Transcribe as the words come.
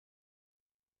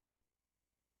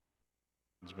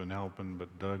God's been helping,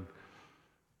 but Doug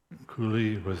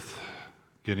Cooley with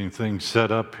getting things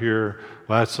set up here.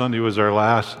 Last Sunday was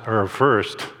our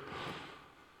first.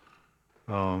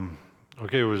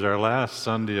 It was our last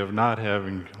Sunday of not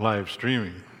having live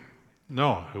streaming.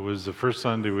 No, it was the first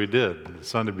Sunday we did. The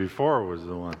Sunday before was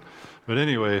the one. But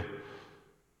anyway,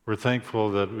 we're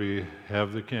thankful that we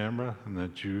have the camera and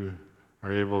that you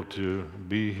are able to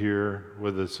be here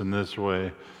with us in this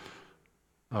way.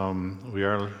 We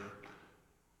are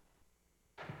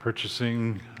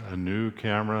purchasing a new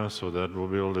camera so that we'll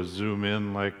be able to zoom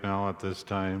in like now at this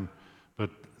time. But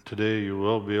today you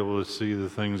will be able to see the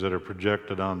things that are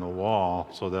projected on the wall,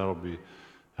 so that'll be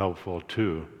helpful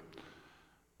too.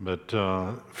 But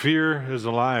fear is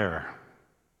a liar.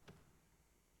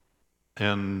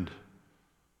 And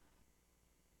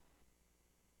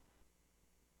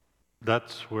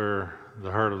that's where the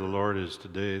heart of the Lord is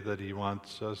today, that He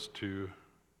wants us to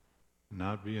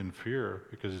not be in fear,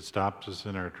 because it stops us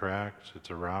in our tracks. It's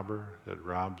a robber. It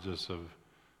robs us of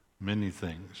many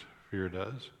things. Fear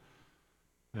does.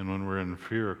 And when we're in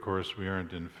fear, of course, we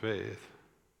aren't in faith.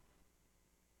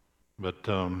 But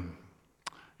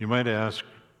you might ask,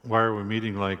 why are we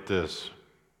meeting like this?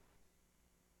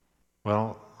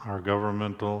 Well, our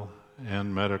governmental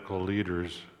and medical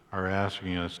leaders are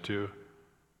asking us to,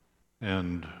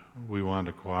 and we want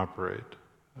to cooperate.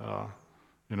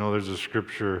 There's a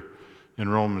scripture in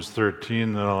Romans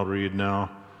 13 that I'll read now.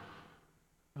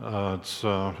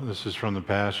 This is from the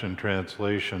Passion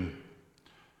Translation,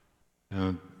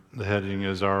 and the heading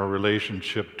is Our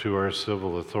Relationship to Our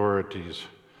Civil Authorities.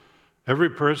 Every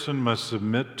person must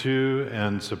submit to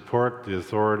and support the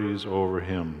authorities over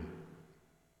him.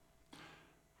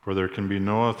 For there can be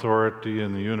no authority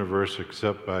in the universe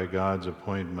except by God's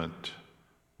appointment,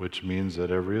 which means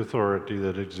that every authority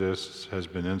that exists has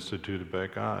been instituted by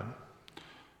God.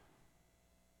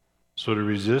 So to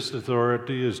resist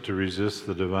authority is to resist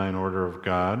the divine order of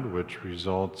God, which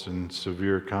results in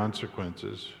severe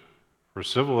consequences. For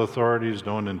civil authorities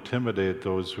don't intimidate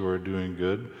those who are doing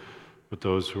good, but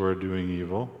those who are doing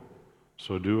evil.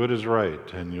 So do what is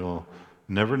right, and you'll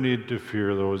never need to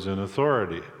fear those in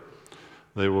authority.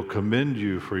 They will commend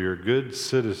you for your good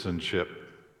citizenship.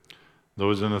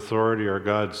 Those in authority are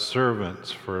God's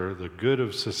servants for the good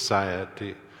of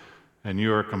society, and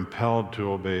you are compelled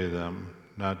to obey them,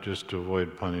 not just to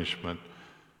avoid punishment,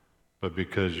 but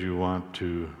because you want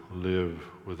to live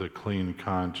with a clean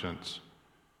conscience.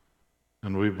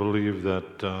 And we believe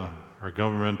that our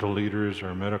governmental leaders,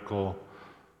 our medical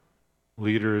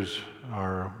leaders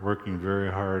are working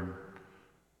very hard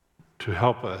to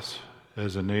help us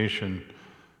as a nation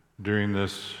during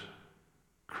this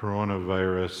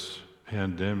coronavirus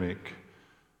pandemic.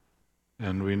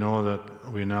 And we know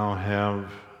that we now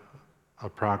have a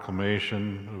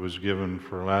proclamation that was given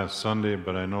for last Sunday,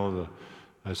 but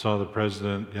I saw the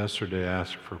president yesterday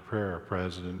ask for prayer.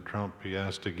 President Trump, he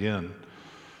asked again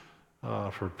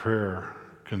for prayer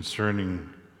concerning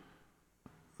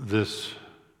this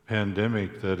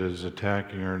pandemic that is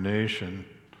attacking our nation.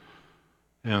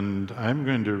 And I'm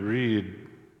going to read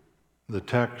the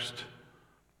text.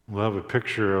 We'll have a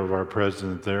picture of our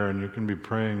president there, and you can be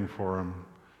praying for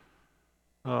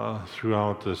him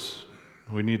throughout this.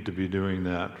 We need to be doing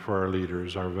that for our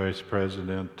leaders, our vice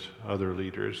president, other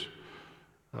leaders.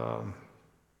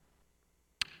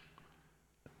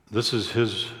 This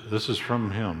is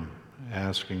from him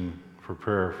asking for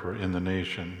prayer in the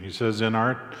nation. He says, in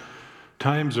our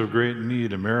times of great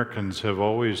need, Americans have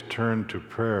always turned to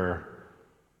prayer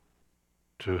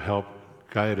to help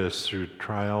guide us through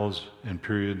trials and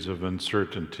periods of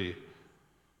uncertainty.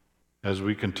 As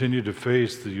we continue to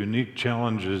face the unique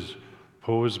challenges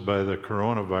posed by the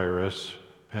coronavirus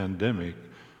pandemic,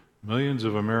 millions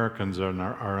of Americans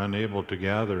are unable to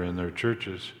gather in their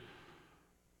churches,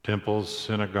 temples,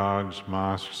 synagogues,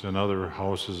 mosques, and other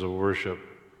houses of worship.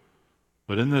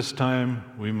 But in this time,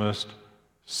 we must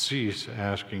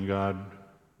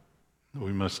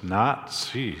not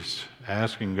cease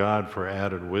asking God for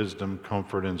added wisdom,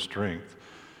 comfort, and strength.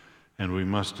 And we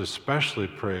must especially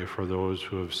pray for those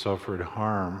who have suffered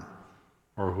harm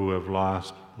or who have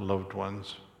lost loved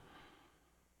ones.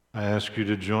 I ask you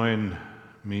to join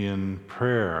me in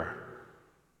prayer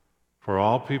for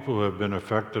all people who have been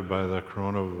affected by the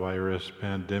coronavirus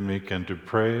pandemic, and to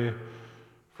pray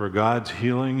for God's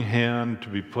healing hand to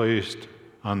be placed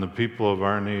on the people of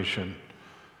our nation.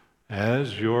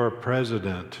 As your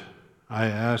president, I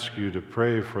ask you to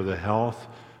pray for the health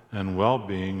and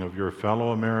well-being of your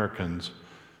fellow Americans,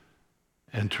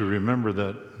 and to remember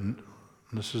that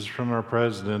this is from our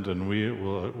president, and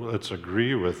let's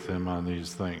agree with him on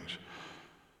these things.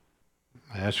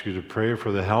 I ask you to pray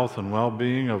for the health and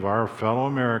well-being of our fellow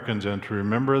Americans and to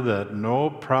remember that no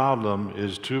problem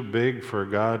is too big for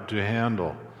God to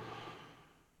handle.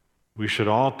 We should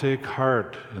all take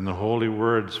heart in the holy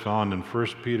words found in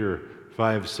 1 Peter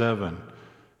 5:7,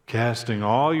 casting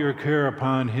all your care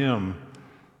upon him,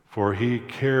 for he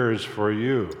cares for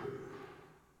you.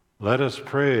 Let us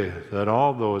pray that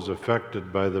all those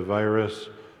affected by the virus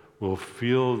will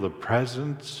feel the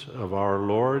presence of our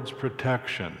Lord's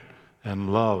protection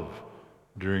and love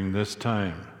during this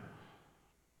time.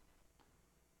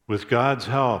 With God's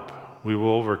help, we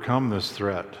will overcome this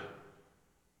threat.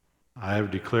 I have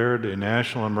declared a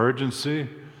national emergency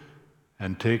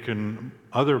and taken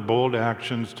other bold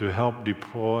actions to help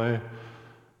deploy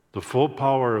the full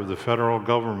power of the federal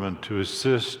government to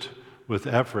assist with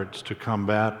efforts to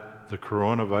combat the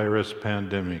coronavirus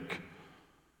pandemic.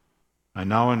 I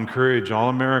now encourage all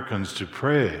Americans to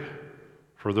pray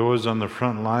for those on the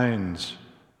front lines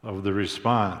of the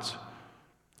response,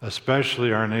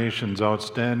 especially our nation's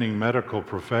outstanding medical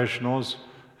professionals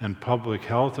and public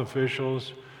health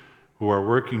officials who are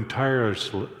working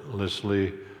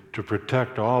tirelessly to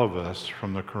protect all of us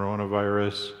from the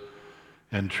coronavirus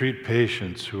and treat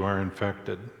patients who are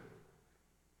infected.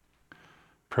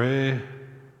 Pray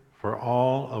for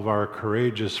all of our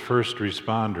courageous first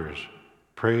responders.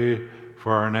 Pray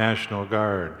for our National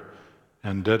Guard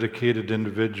and dedicated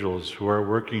individuals who are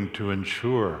working to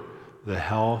ensure the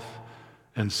health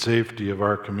and safety of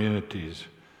our communities.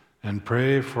 And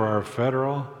pray for our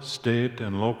federal, state,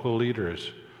 and local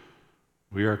leaders.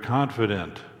 We are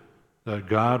confident that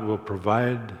God will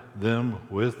provide them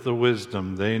with the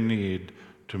wisdom they need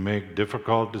to make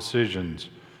difficult decisions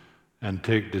and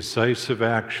take decisive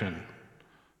action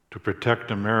to protect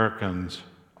Americans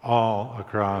all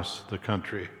across the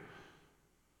country.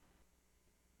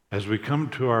 As we come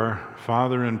to our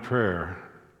Father in prayer,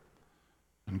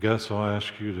 and Gus, I'll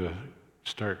ask you to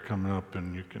start coming up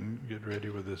and you can get ready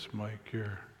with this mic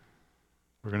here.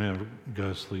 We're going to have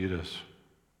Gus lead us.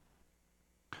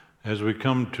 As we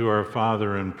come to our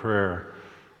Father in prayer,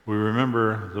 we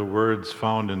remember the words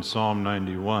found in Psalm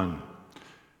 91.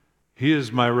 He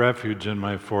is my refuge and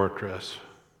my fortress.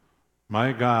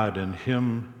 My God, in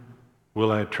him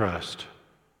will I trust.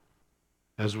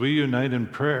 As we unite in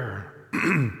prayer,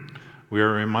 we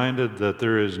are reminded that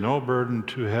there is no burden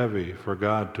too heavy for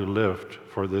God to lift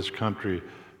for this country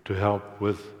to help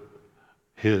with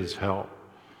his help.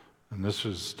 And this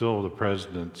is still the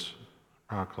President's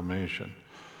proclamation.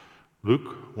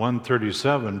 Luke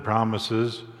 1:37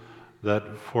 promises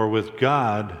that for with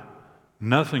God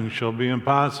nothing shall be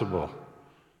impossible.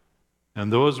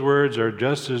 And those words are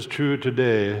just as true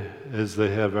today as they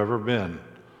have ever been.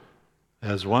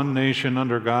 As one nation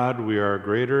under God, we are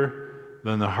greater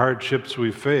than the hardships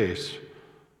we face.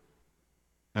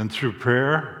 And through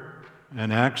prayer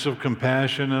and acts of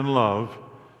compassion and love,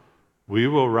 we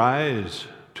will rise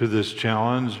to this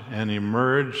challenge and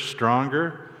emerge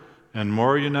stronger and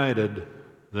more united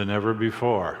than ever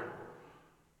before.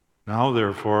 Now,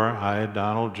 therefore, I,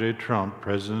 Donald J. Trump,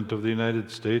 President of the United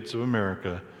States of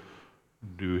America,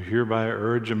 do hereby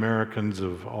urge Americans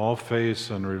of all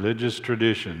faiths and religious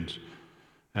traditions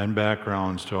and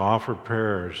backgrounds to offer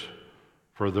prayers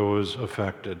for those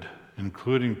affected,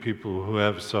 including people who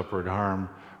have suffered harm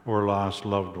or lost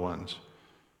loved ones.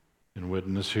 In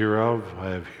witness hereof, I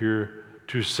have here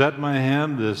to set my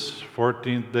hand this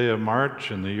 14th day of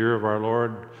March in the year of our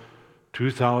Lord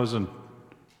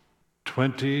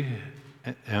 2020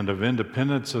 and of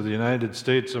independence of the United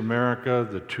States of America,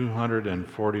 the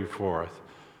 244th.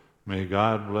 May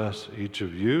God bless each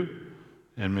of you,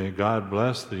 and may God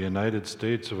bless the United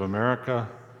States of America.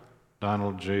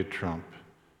 Donald J. Trump.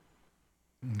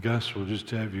 Gus, we'll just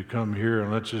have you come here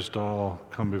and let's just all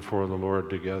come before the Lord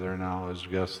together now as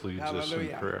Gus leads us in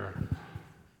prayer.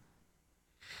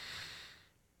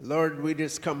 Lord, we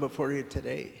just come before you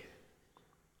today.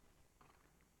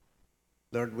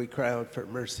 Lord, we cry out for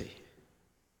mercy.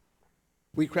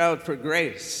 We cry out for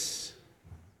grace,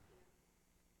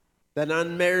 that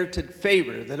unmerited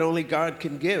favor that only God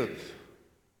can give.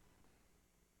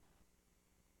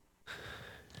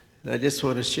 And I just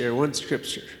want to share one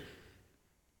scripture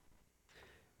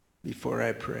before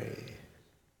I pray.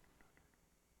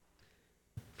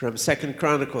 From 2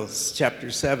 Chronicles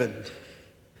chapter 7,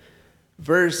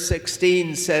 verse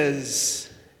 16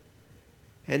 says,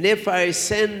 "And if I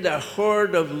send a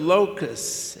horde of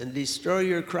locusts and destroy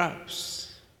your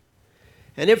crops,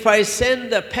 and if I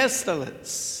send a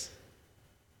pestilence,"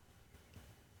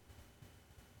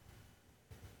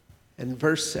 and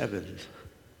verse 7,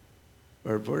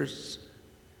 or verse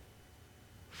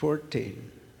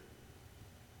 14,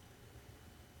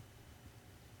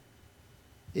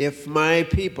 If my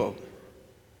people,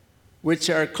 which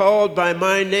are called by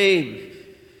my name,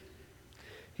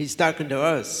 he's talking to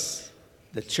us,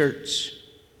 the church,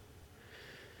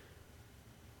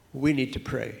 we need to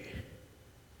pray.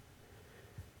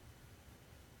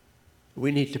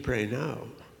 We need to pray now.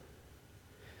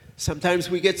 Sometimes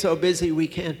we get so busy we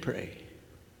can't pray.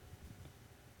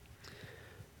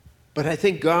 But I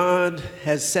think God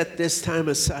has set this time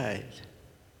aside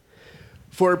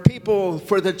for people,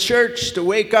 for the church to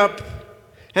wake up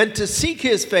and to seek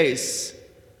his face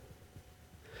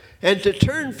and to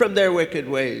turn from their wicked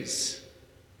ways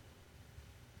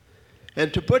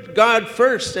and to put God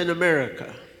first in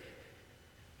America.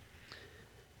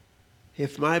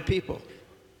 If my people,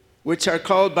 which are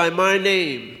called by my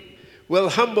name, will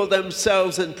humble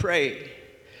themselves and pray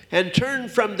and turn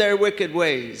from their wicked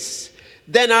ways,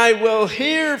 then I will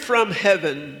hear from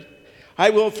heaven, I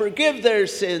will forgive their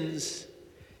sins,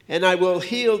 and I will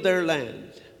heal their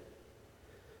land.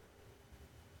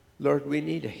 Lord, we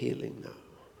need a healing now.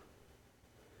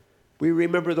 We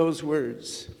remember those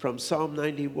words from Psalm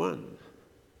 91.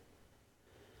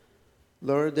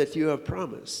 Lord, that you have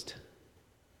promised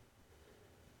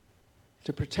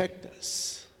to protect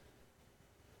us,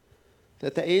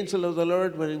 that the angel of the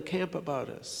Lord would encamp about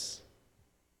us.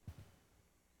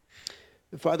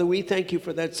 And Father, we thank you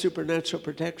for that supernatural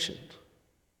protection.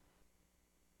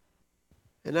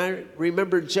 And I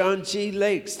remember John G.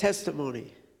 Lake's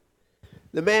testimony,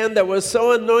 the man that was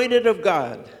so anointed of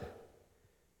God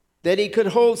that he could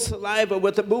hold saliva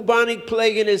with the bubonic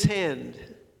plague in his hand,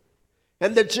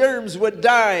 and the germs would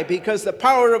die because the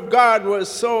power of God was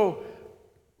so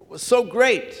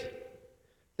great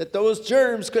that those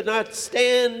germs could not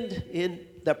stand in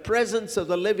the presence of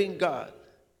the living God.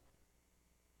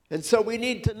 And so we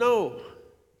need to know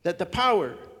that the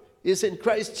power is in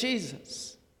Christ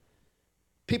Jesus.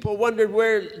 People wondered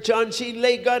where John G.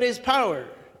 Lake got his power.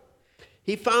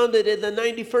 He found it in the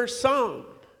 91st Psalm,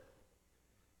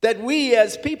 that we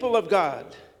as people of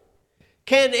God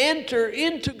can enter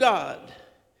into God,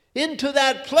 into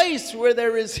that place where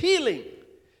there is healing,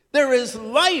 there is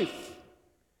life,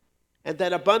 and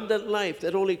that abundant life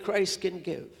that only Christ can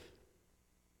give.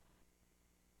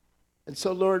 And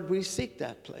so, Lord, we seek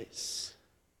that place.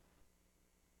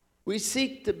 We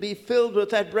seek to be filled with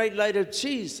that bright light of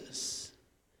Jesus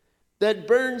that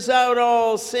burns out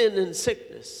all sin and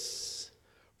sickness.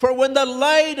 For when the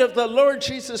light of the Lord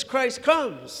Jesus Christ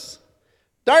comes,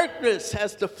 darkness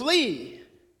has to flee.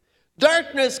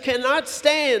 Darkness cannot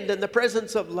stand in the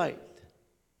presence of light.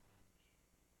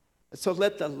 And so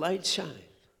let the light shine,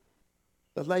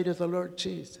 the light of the Lord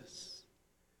Jesus.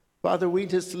 Father, we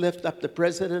just lift up the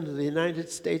President of the United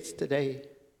States today.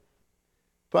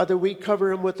 Father, we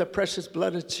cover him with the precious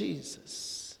blood of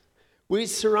Jesus. We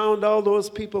surround all those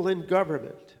people in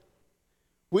government.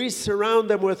 We surround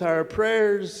them with our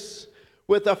prayers,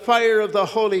 with the fire of the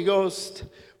Holy Ghost.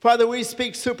 Father, we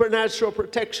speak supernatural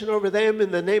protection over them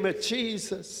in the name of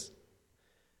Jesus.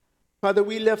 Father,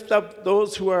 we lift up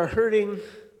those who are hurting,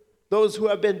 those who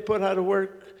have been put out of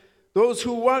work, those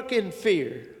who walk in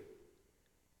fear.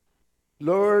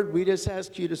 Lord, we just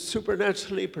ask you to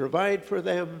supernaturally provide for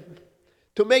them,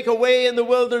 to make a way in the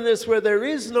wilderness where there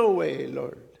is no way,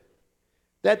 Lord.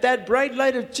 That bright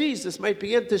light of Jesus might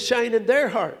begin to shine in their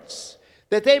hearts,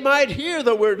 that they might hear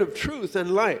the word of truth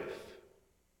and life.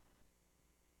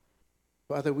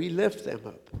 Father, we lift them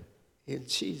up in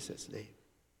Jesus' name.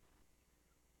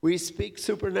 We speak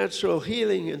supernatural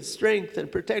healing and strength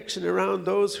and protection around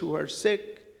those who are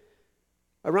sick,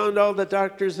 around all the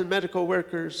doctors and medical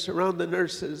workers, around the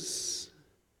nurses,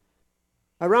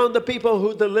 around the people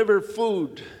who deliver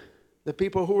food, the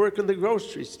people who work in the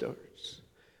grocery stores.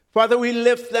 Father, we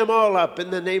lift them all up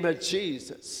in the name of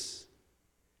Jesus.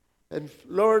 And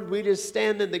Lord, we just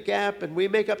stand in the gap and we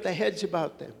make up the hedge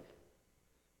about them.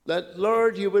 That,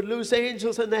 Lord, you would loose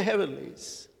angels in the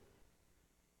heavenlies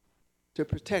to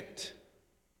protect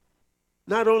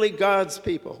not only God's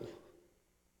people,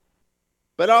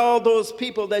 but all those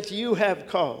people that you have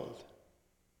called.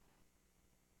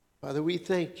 Father, we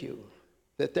thank you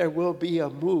that there will be a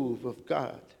move of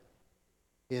God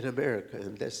in America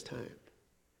in this time.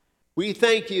 We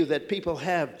thank you that people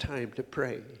have time to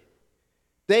pray.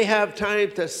 They have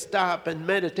time to stop and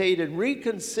meditate and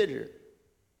reconsider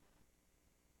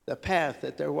the path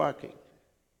that they're walking.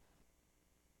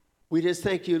 We just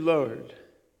thank you, Lord,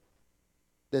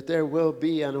 that there will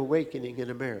be an awakening in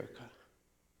America.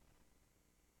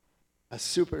 A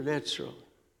supernatural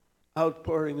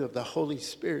outpouring of the Holy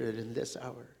Spirit in this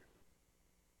hour.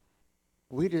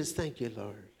 We just thank you,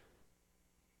 Lord,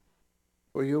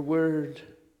 for your word,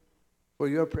 for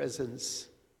your presence.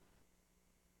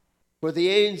 for the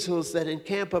angels that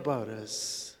encamp about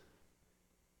us.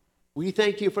 We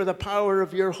thank you for the power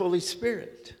of your Holy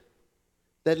Spirit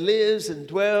that lives and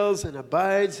dwells and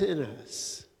abides in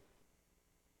us.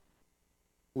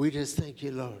 We just thank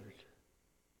you, Lord,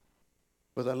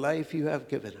 for the life you have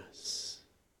given us.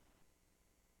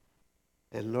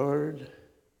 And Lord,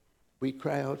 we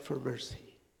cry out for mercy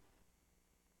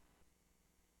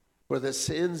for the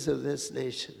sins of this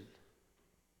nation,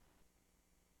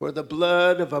 for the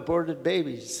blood of aborted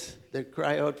babies that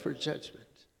cry out for judgment.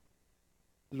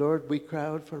 Lord, we cry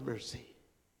out for mercy.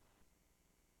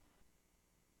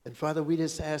 And Father, we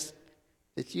just ask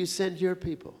that you send your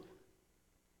people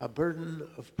a burden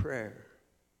of prayer.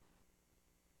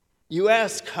 You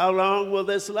ask, how long will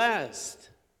this last?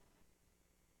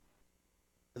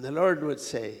 And the Lord would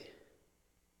say,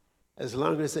 as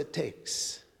long as it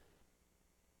takes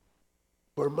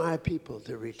for my people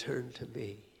to return to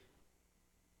me.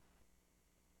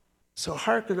 So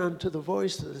hearken unto the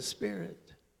voice of the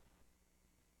Spirit.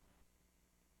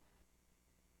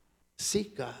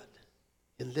 Seek God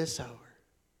in this hour,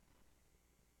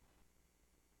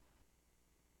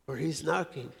 for he's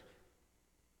knocking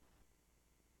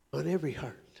on every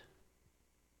heart,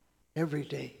 every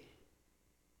day.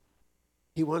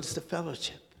 He wants to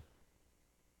fellowship.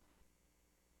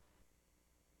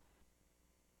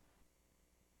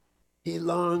 He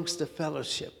longs to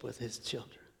fellowship with his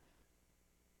children.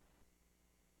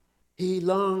 He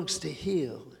longs to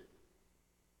heal,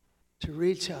 to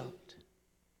reach out,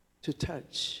 to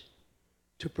touch,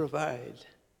 to provide,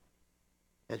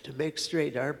 and to make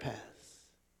straight our paths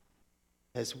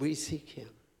as we seek him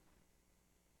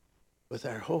with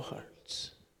our whole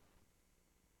hearts.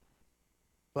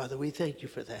 Father, we thank you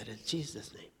for that in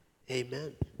Jesus' name.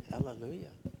 Amen.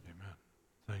 Hallelujah. Amen.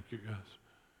 Thank you, guys.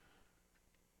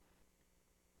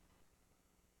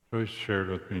 Joyce shared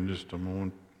with me just a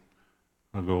moment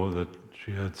ago that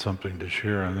she had something to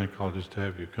share. I think I'll just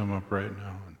have you come up right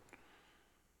now.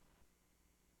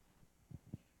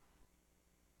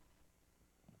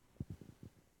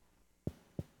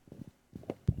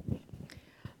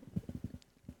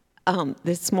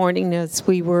 This morning as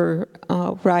we were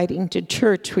riding to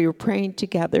church, we were praying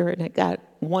together, and I got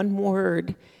one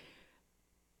word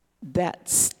that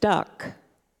stuck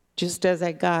just as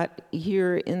I got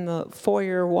here in the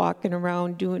foyer walking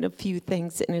around doing a few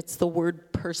things, and it's the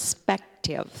word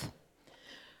perspective.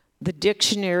 The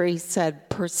dictionary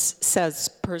says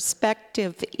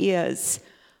perspective is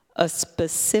a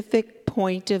specific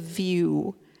point of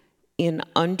view in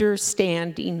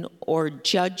understanding or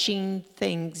judging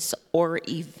things or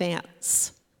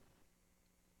events,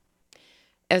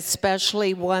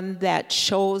 especially one that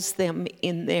shows them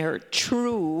in their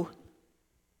true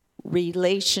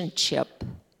relationship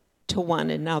to one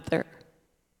another.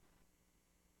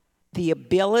 The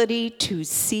ability to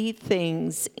see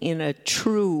things in a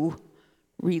true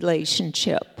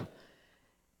relationship.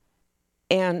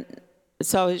 And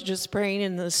so I was just praying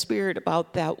in the Spirit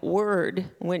about that word,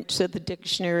 went to the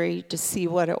dictionary to see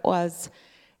what it was,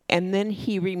 and then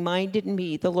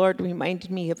the Lord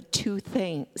reminded me of two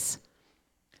things.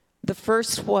 The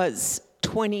first was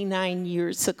 29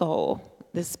 years ago,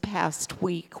 this past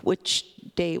week. Which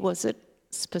day was it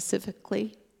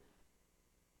specifically?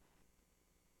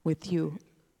 With you?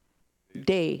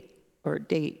 Day or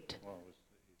date?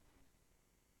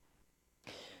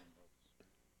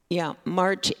 Yeah,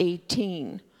 March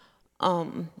 18,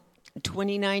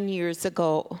 29 years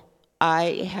ago, I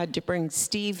had to bring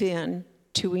Steve in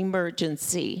to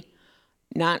emergency,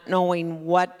 not knowing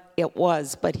what it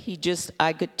was, but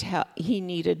I could tell he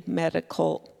needed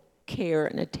medical care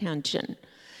and attention.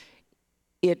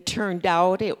 It turned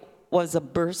out it was a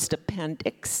burst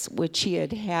appendix, which he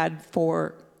had had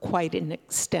for quite an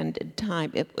extended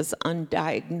time. It was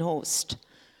undiagnosed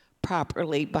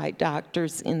properly by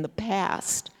doctors in the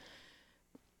past.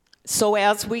 So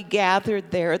as we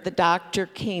gathered there, the doctor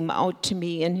came out to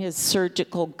me in his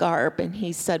surgical garb, and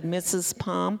he said, Mrs.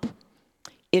 Pomp,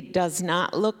 it does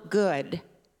not look good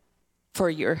for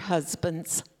your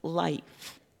husband's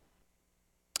life.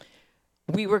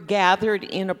 We were gathered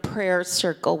in a prayer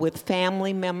circle with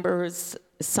family members,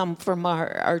 some from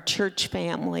our church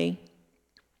family,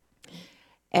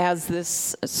 as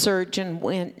this surgeon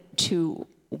went to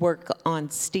work on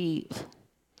Steve.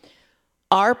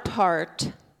 Our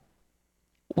part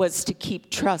was to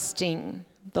keep trusting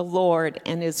the Lord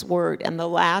and his word. And the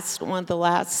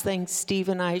last thing Steve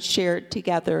and I shared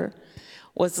together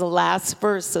was the last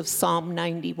verse of Psalm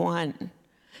 91.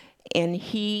 And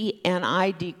he and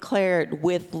I declared,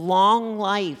 with long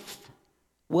life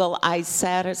will I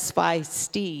satisfy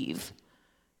Steve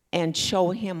and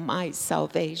show him my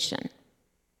salvation.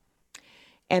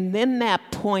 And then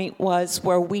that point was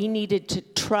where we needed to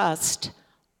trust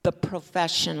the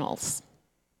professionals,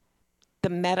 the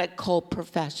medical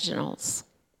professionals.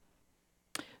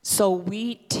 So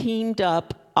we teamed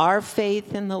up our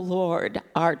faith in the Lord,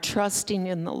 our trusting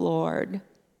in the Lord,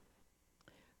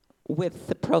 with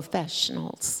the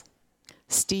professionals.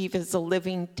 Steve is a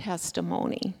living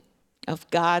testimony of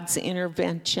God's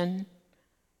intervention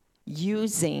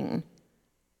using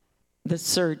the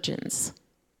surgeons.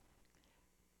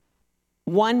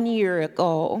 1 year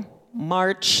ago,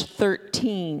 March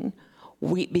 13,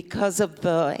 because of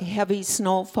the heavy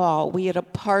snowfall, we had a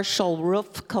partial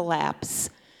roof collapse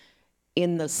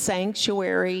in the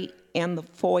sanctuary and the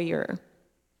foyer.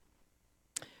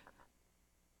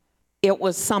 It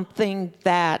was something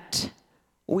that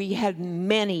we had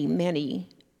many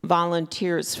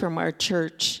volunteers from our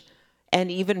church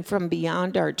and even from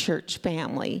beyond our church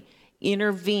family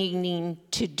intervening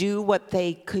to do what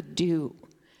they could do.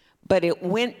 But it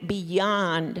went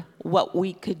beyond what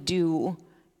we could do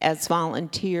as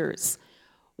volunteers.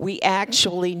 We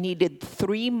actually needed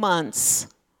 3 months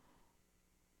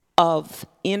of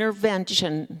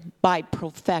intervention by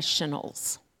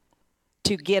professionals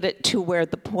to get it to where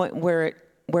the point where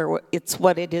it's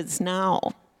what it is now.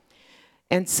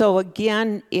 And so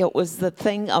again, it was the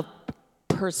thing of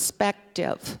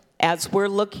perspective. As we're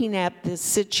looking at this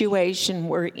situation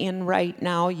we're in right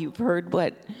now, you've heard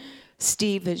what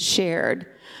Steve has shared.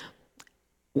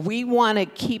 We want to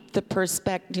keep the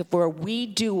perspective where we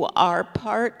do our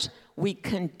part, we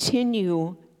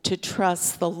continue to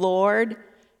trust the Lord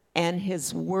and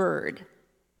His Word.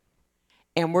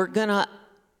 And we're going to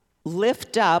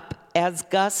lift up, as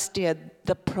Gus did,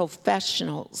 the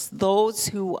professionals, those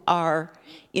who are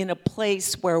in a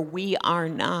place where we are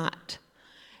not.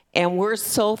 And we're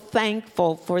so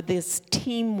thankful for this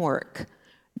teamwork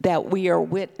that we are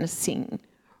witnessing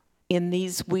in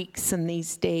these weeks and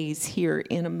these days here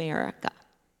in America.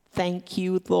 Thank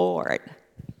you, Lord.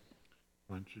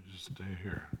 Why don't you just stay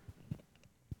here?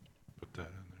 Put that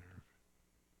in there.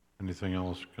 Anything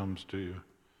else comes to you?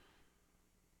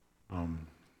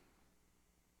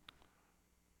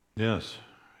 Yes,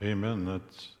 amen.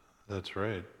 That's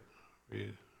right.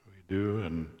 We do,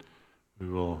 and we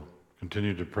will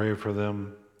continue to pray for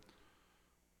them.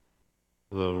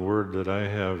 The word that I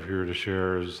have here to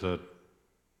share is that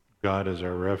God is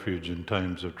our refuge in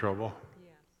times of trouble.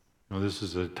 Yes. You know, this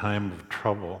is a time of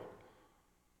trouble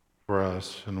for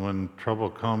us, and when trouble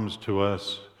comes to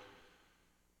us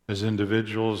as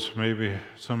individuals, maybe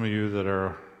some of you that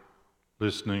are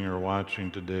listening or watching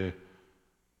today,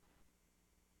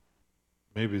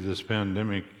 maybe this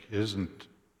pandemic isn't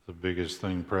the biggest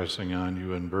thing pressing on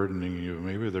you and burdening you.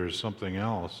 Maybe there's something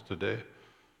else today.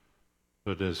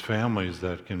 But as families,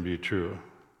 that can be true.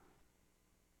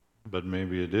 But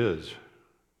maybe it is.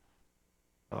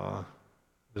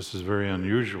 This is very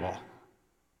unusual.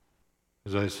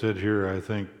 As I sit here, I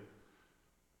think,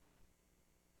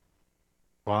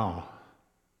 wow,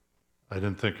 I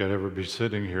didn't think I'd ever be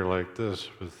sitting here like this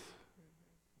with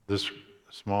this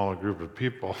small a group of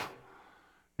people.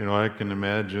 You know, I can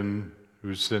imagine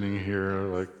who's sitting here,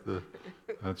 like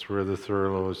that's where the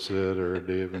Thurlows sit, or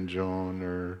Dave and Joan,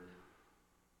 or,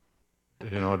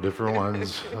 you know, different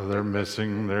ones. They're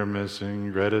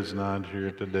missing. Greta's not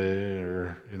here today,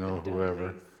 or, you know,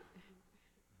 whoever.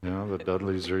 You know, the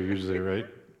Dudleys are usually right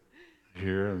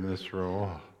here in this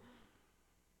row.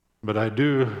 But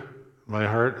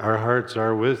our hearts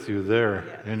are with you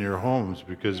there in your homes,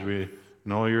 because we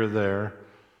know you're there,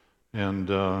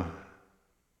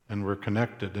 and we're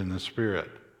connected in the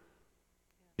Spirit.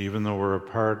 Even though we're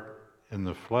apart in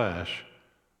the flesh,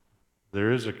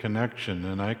 there is a connection,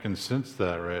 and I can sense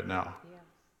that right now.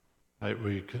 Yes.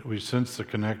 We sense the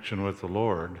connection with the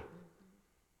Lord,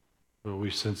 but we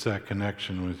sense that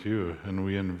connection with you, and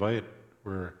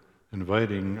we're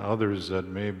inviting others that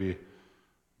maybe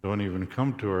don't even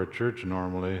come to our church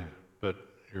normally, but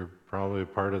you're probably a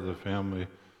part of the family,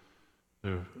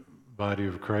 the body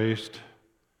of Christ.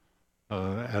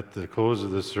 At the close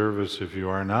of the service, if you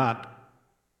are not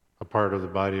a part of the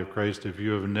body of Christ, if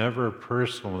you have never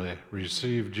personally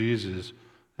received Jesus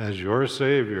as your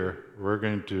Savior, we're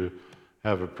going to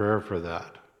have a prayer for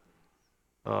that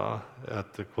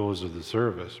at the close of the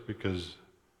service, because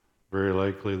very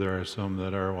likely there are some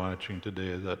that are watching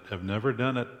today that have never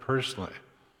done it personally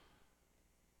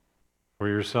for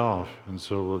yourself. And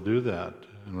so we'll do that,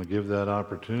 and we'll give that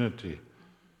opportunity,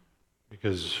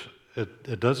 because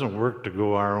it doesn't work to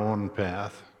go our own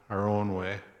path, our own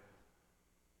way.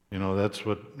 You know, that's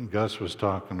what Gus was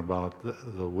talking about,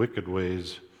 the wicked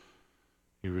ways.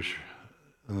 And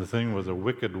the thing with a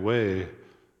wicked way,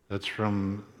 that's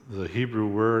from the Hebrew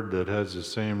word that has the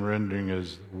same rendering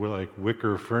as like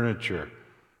wicker furniture,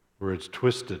 where it's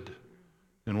twisted.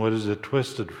 And what is it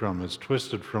twisted from? It's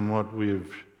twisted from what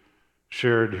we've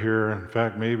shared here. In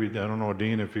fact, maybe, I don't know,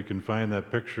 Dean, if you can find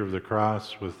that picture of the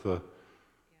cross with the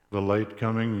light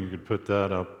coming, you could put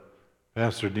that up.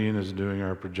 Pastor Dean is doing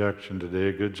our projection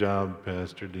today. Good job,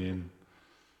 Pastor Dean.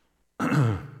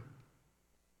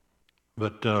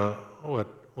 But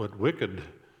what wicked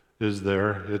is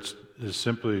there, is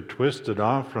simply twisted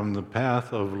off from the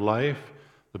path of life,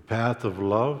 the path of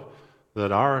love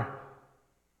that our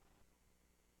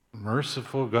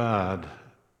merciful God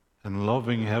and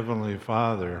loving Heavenly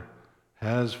Father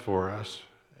has for us.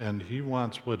 And He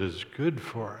wants what is good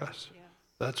for us. Yes.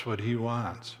 That's what He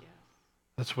wants. Yes.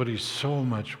 That's what He so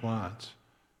much wants.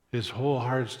 His whole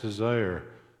heart's desire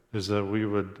is that we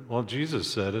would, well,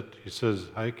 Jesus said it. He says,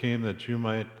 I came that you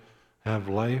might have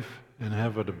life and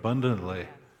have it abundantly.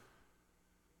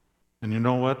 And you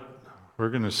know what? We're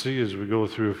going to see as we go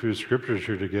through a few scriptures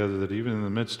here together that even in the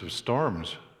midst of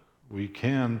storms, we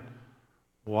can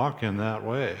walk in that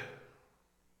way.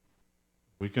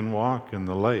 We can walk in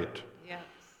the light. Yes.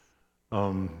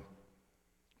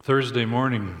 Thursday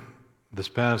morning, this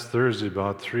past Thursday,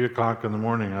 about 3 o'clock in the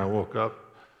morning, I woke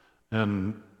up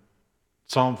and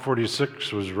Psalm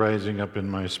 46 was rising up in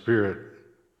my spirit.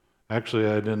 Actually,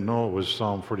 I didn't know it was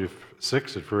Psalm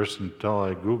 46 at first until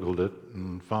I Googled it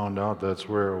and found out that's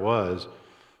where it was.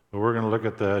 But we're going to look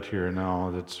at that here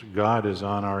now. That's God is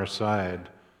on our side.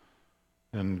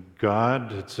 And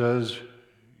God, it says,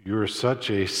 you're such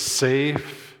a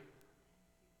safe,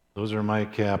 those are my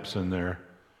caps in there,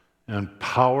 and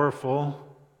powerful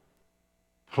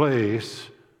place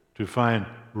to find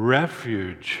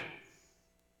refuge.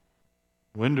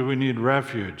 When do we need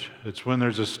refuge? It's when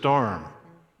there's a storm.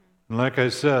 And like I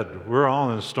said, we're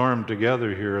all in a storm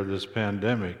together here of this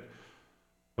pandemic.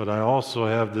 But I also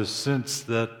have this sense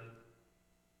that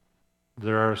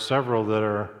there are several that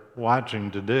are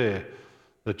watching today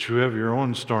that you have your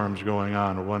own storms going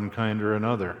on of one kind or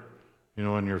another. You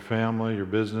know, in your family, your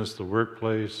business, the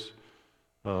workplace.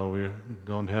 We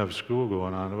don't have school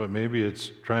going on, but maybe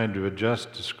it's trying to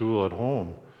adjust to school at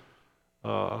home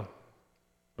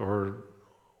or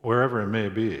wherever it may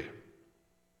be.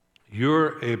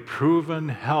 You're a proven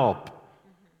help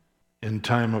in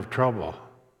time of trouble.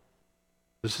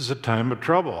 This is a time of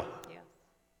trouble. Yes.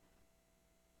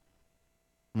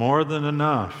 More than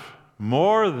enough.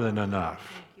 More than enough.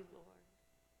 Thank you, Lord.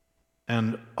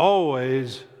 And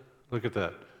always, look at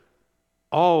that,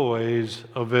 always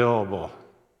available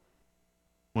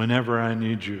whenever I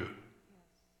need you. Yes.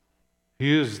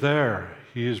 He is there.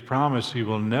 He has promised He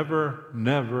will never,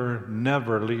 never,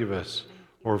 never leave us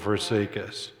or forsake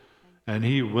us. And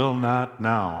He will not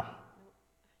now.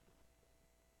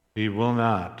 He will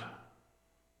not.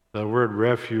 The word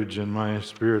refuge in my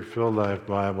Spirit-filled Life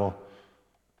Bible,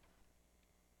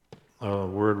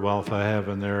 word wealth I have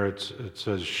in there, it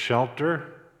says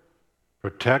shelter,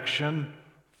 protection,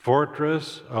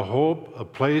 fortress, a hope, a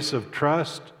place of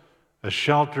trust, a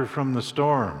shelter from the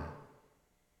storm.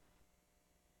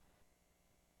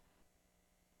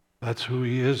 That's who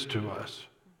He is to us.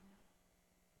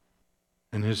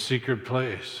 In His secret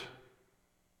place.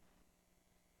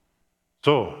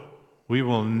 So, we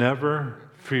will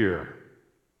never fear.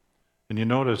 And you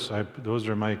notice, those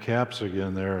are my caps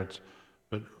again there,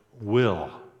 but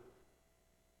will.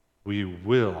 We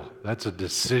will. That's a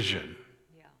decision.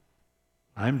 Yeah.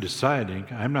 I'm deciding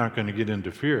I'm not going to get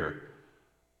into fear.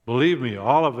 Believe me,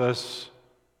 all of us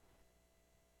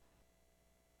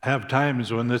have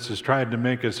times when this has tried to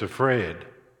make us afraid.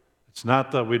 It's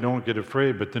not that we don't get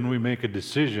afraid, but then we make a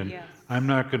decision. Yes. I'm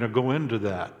not going to go into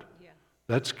that. Yes.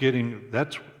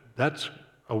 That's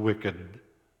a wicked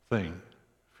thing.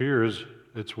 Fear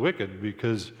it's wicked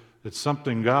because it's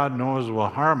something God knows will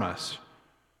harm us.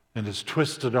 And it's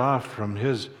twisted off from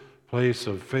His place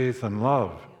of faith and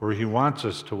love, where He wants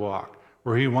us to walk,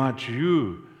 where He wants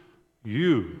you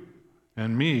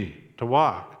and me to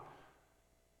walk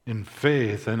in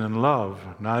faith and in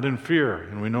love, not in fear.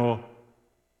 And we know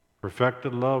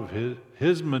perfected love,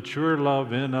 His mature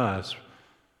love in us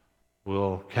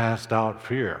will cast out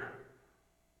fear.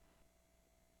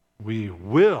 We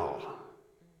will.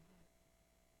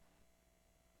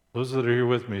 Those that are here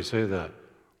with me, say that.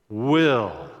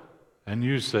 Will. And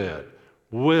you say it.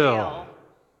 Will.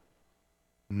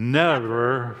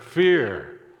 Never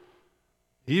fear.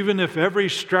 Even if every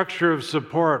structure of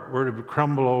support were to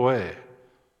crumble away,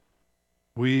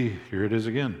 here it is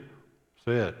again.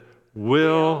 Say it.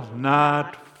 Will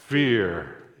not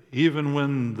fear, even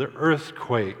when the earth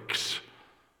quakes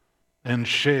and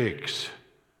shakes.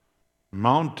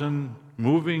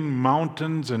 moving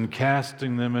mountains and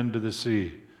casting them into the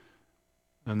sea.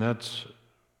 And that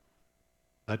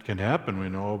can happen, we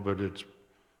know, but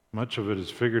much of it is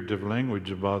figurative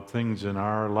language about things in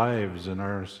our lives, in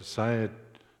our society,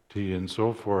 and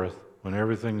so forth, when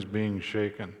everything's being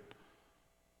shaken.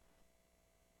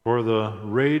 For the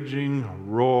raging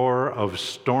roar of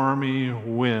stormy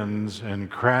winds and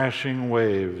crashing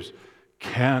waves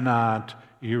cannot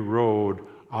erode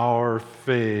our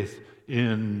faith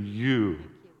in you,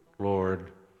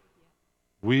 Lord.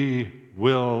 We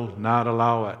will not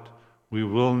allow it. We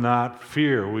will not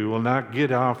fear. We will not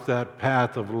get off that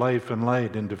path of life and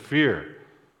light into fear.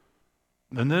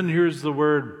 And then here's the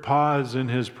word pause in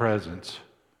his presence.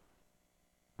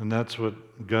 And that's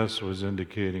what Gus was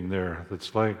indicating there.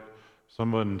 It's like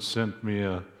someone sent me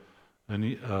a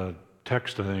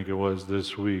text, I think it was,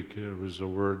 this week. It was a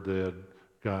word they had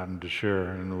gotten to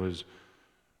share, and it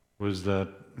was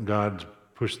that God's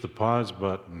pushed the pause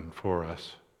button for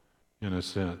us, in a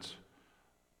sense.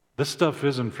 This stuff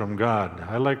isn't from God.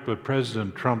 I like what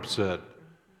President Trump said.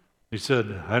 He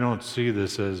said, I don't see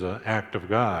this as an act of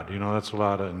God. You know, that's a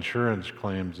lot of insurance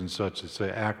claims and such that say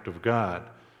act of God.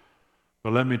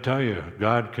 But let me tell you,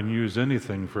 God can use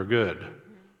anything for good.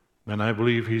 And I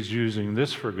believe he's using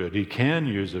this for good. He can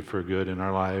use it for good in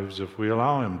our lives if we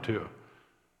allow him to.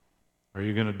 Are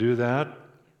you going to do that?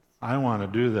 I want to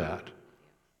do that.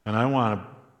 And I want to,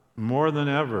 more than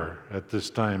ever at this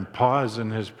time, pause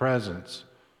in his presence.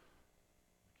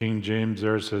 King James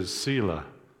there says Selah.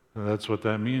 And that's what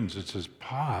that means. It says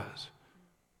pause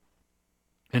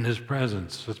in his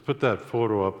presence. Let's put that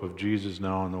photo up of Jesus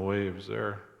now on the waves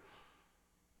there.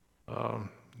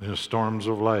 In the storms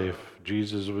of life,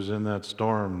 Jesus was in that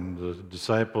storm. The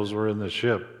disciples were in the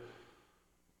ship.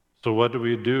 So what do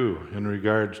we do in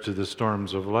regards to the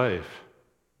storms of life?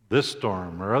 This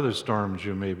storm or other storms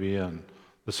you may be in.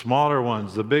 The smaller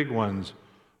ones, the big ones,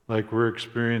 like we're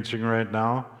experiencing right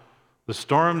now. The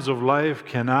storms of life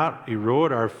cannot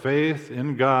erode our faith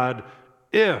in God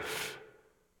if,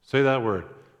 say that word,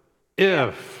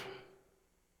 if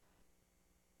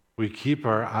we keep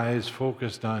our eyes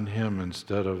focused on him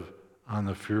instead of on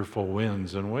the fearful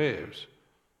winds and waves.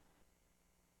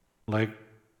 Like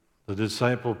the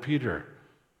disciple Peter,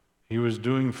 he was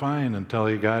doing fine until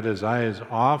he got his eyes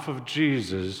off of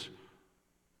Jesus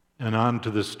and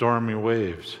onto the stormy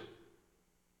waves.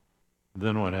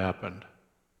 Then what happened?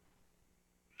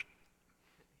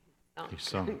 He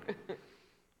sunk. He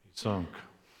sunk.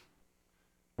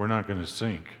 We're not going to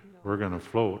sink. We're going to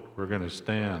float. We're going to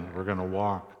stand. We're going to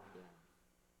walk.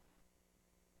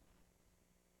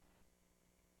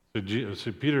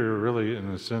 So Peter really, in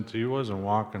a sense, he wasn't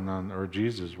walking on, or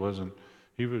Jesus wasn't,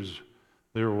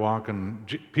 they were walking,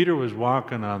 Peter was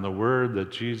walking on the word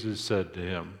that Jesus said to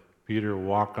him. Peter,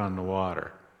 walk on the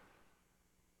water.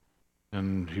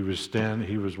 And he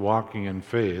was walking in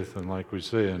faith, and like we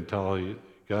say, until he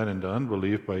got into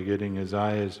unbelief by getting his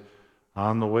eyes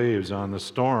on the waves, on the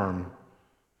storm,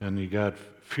 and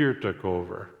fear took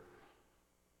over.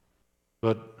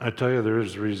 But I tell you,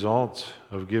 there's results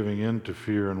of giving in to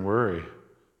fear and worry,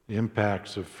 the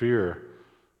impacts of fear.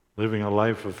 Living a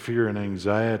life of fear and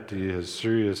anxiety has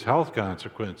serious health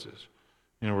consequences.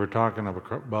 You know, we're talking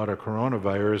about a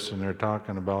coronavirus, and they're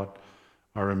talking about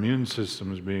our immune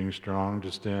systems being strong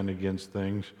to stand against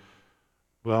things.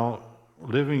 Well,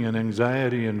 living in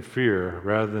anxiety and fear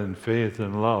rather than faith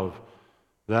and love,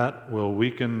 that will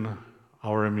weaken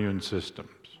our immune systems.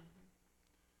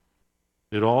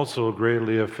 It also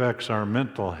greatly affects our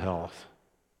mental health.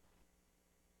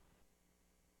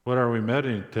 What are we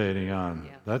meditating on?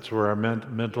 Yeah. That's where our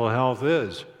mental health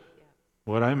is. Yeah.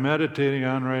 What I'm meditating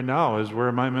on right now is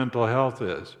where my mental health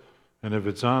is. And if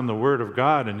it's on the Word of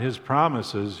God and His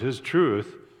promises, His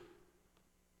truth,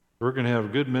 we're going to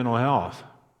have good mental health.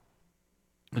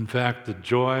 In fact, the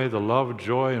joy, the love,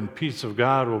 joy, and peace of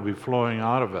God will be flowing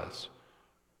out of us.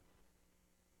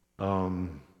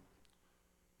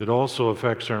 It also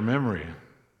affects our memory.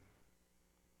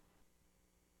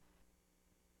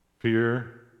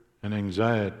 Fear and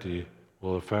anxiety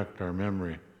will affect our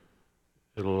memory.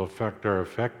 It'll affect our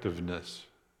effectiveness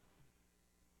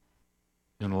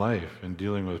in life and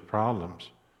dealing with problems.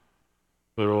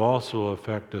 But it'll also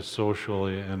affect us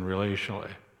socially and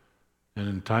relationally. And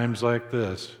in times like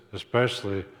this,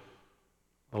 especially,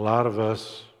 a lot of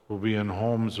us will be in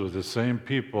homes with the same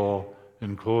people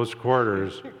in close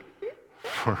quarters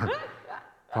for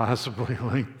possibly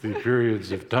lengthy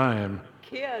periods of time.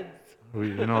 Kids.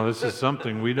 This is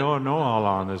something we don't know how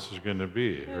long this is going to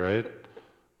be, right?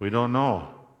 We don't know.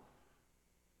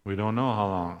 We don't know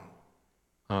how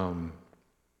long.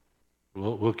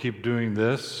 We'll keep doing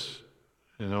this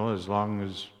as long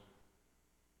as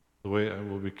the way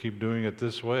we'll keep doing it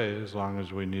this way, as long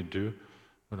as we need to.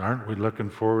 But aren't we looking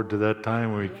forward to that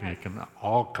time where we can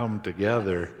all come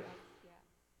together?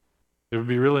 It would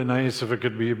be really nice if it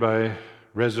could be by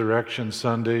Resurrection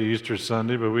Sunday, Easter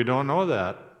Sunday, but we don't know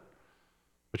that.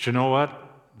 But you know what?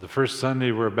 The first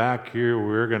Sunday we're back here,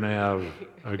 we're going to have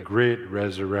a great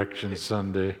Resurrection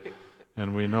Sunday.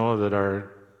 And we know that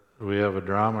we have a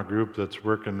drama group that's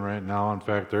working right now. In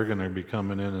fact, they're going to be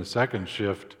coming in a second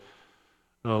shift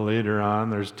later on.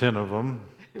 There's 10 of them.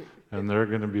 And they're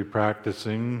going to be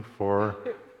practicing for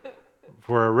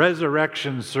a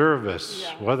resurrection service,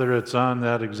 whether it's on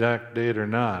that exact date or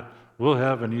not. We'll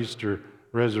have an Easter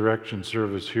resurrection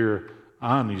service here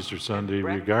on Easter Sunday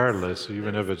regardless,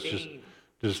 even if it's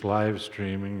just live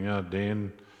streaming. Yeah,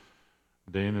 Dane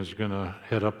is going to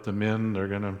head up the men. They're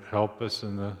going to help us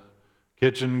in the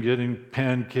kitchen getting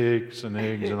pancakes and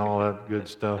eggs and all that good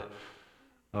stuff.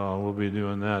 We'll be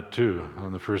doing that too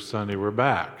on the first Sunday we're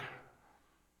back.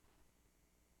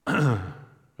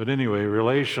 But anyway,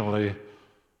 relationally,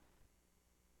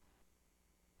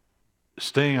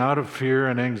 staying out of fear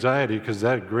and anxiety, because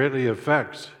that greatly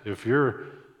affects. If you're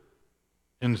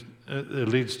it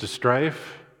leads to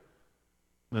strife,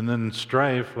 and then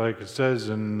strife, like it says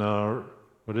in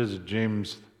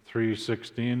James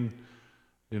 3:16,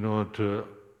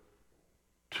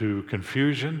 to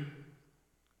confusion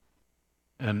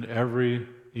and every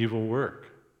evil work.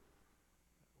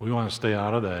 We want to stay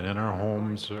out of that in our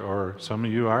homes, or some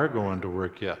of you are going to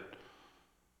work yet.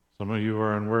 Some of you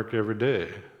are in work every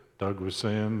day. Doug was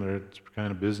saying that it's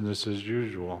kind of business as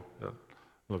usual at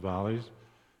LaValle's.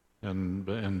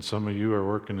 And some of you are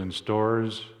working in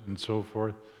stores and so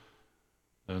forth.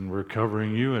 And we're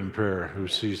covering you in prayer, who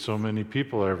see so many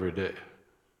people every day.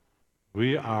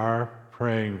 We are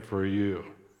praying for you.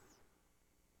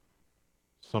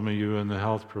 Some of you in the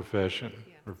health profession,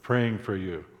 we're praying for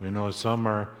you. We know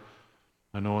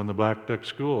I know in the Black Duck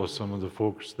School, some of the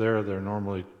folks there, they're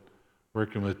normally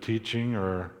working with teaching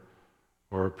or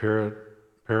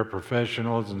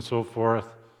paraprofessionals and so forth.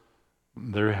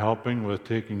 They're helping with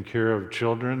taking care of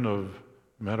children of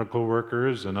medical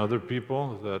workers and other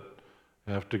people that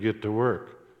have to get to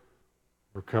work.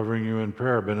 We're covering you in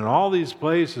prayer. But in all these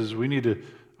places, we need to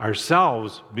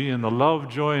ourselves be in the love,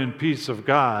 joy, and peace of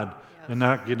God and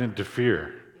not get into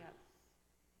fear.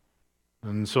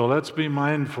 And so let's be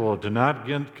mindful to not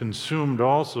get consumed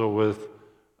also with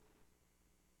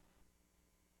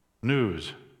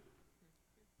news.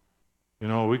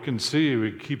 We can see, I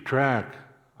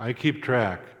keep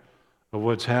track of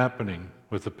what's happening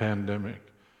with the pandemic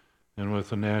and with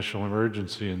the national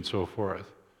emergency and so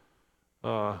forth.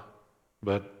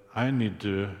 But I need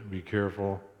to be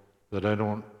careful that I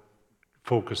don't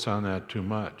focus on that too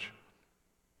much,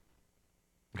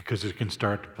 because it can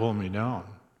start to pull me down.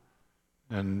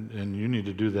 And you need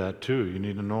to do that too. You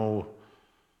need to know,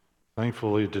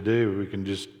 thankfully today we can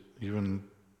just, even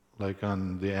like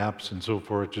on the apps and so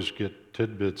forth, just get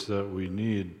tidbits that we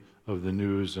need of the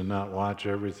news and not watch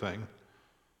everything.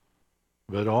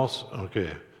 But also,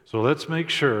 so let's make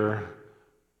sure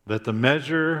that the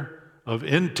measure of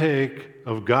intake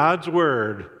of God's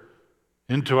Word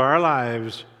into our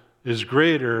lives is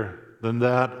greater than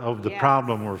that of the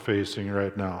problem we're facing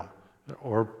right now.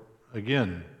 Or,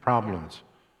 again, problems.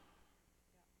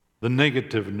 The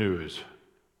negative news.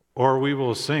 Or we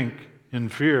will sink in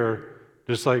fear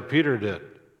just like Peter did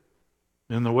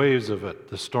in the waves of it,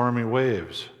 the stormy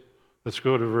waves. Let's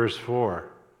go to verse 4.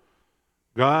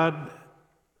 God,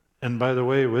 and by the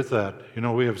way, with that,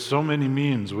 we have so many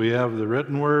means. We have the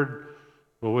written word,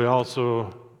 but we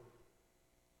also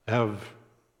have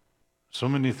so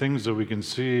many things that we can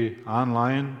see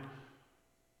online.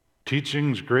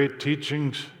 Teachings, great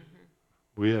teachings.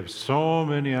 We have so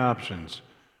many options,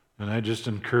 and I just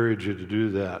encourage you to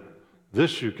do that.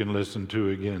 This you can listen to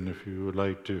again if you would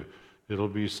like to. It'll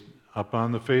be up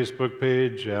on the Facebook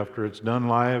page. After it's done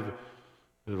live,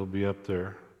 it'll be up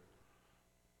there.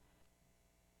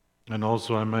 And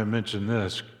also, I might mention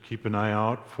this. Keep an eye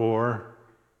out for,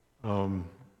 I'll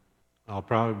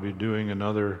probably be doing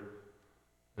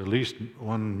at least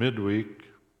one midweek,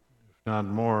 if not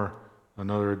more,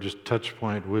 another just touch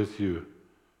point with you.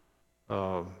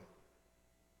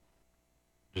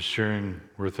 Just sharing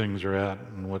where things are at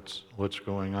and what's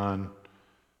going on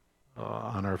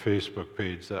our Facebook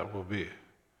page, that will be.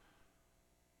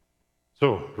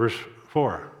 So, verse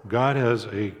 4, God has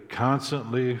a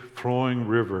constantly flowing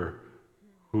river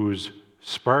whose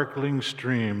sparkling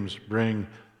streams bring,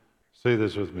 say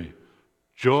this with me,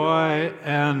 joy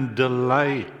and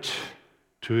delight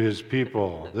to his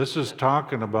people. This is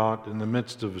talking about in the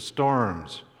midst of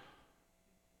storms.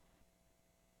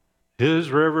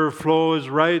 His river flows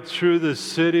right through the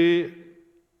city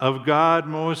of God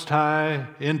Most High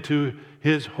into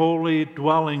His holy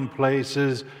dwelling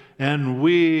places, and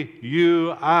we,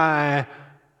 you, I,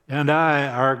 and I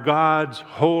are God's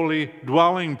holy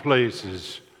dwelling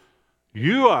places.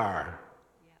 You are.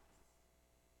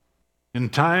 In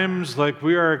times like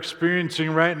we are experiencing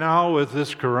right now with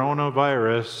this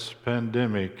coronavirus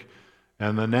pandemic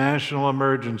and the national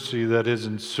emergency that has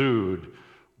ensued,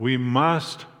 we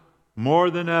must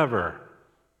more than ever,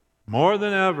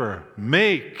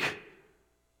 make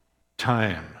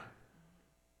time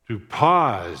to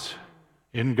pause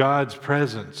in God's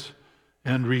presence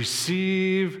and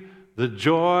receive the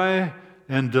joy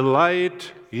and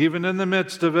delight, even in the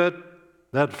midst of it,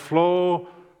 that flow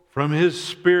from His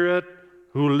Spirit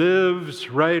who lives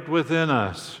right within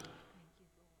us.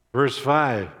 Verse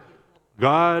 5,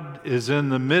 God is in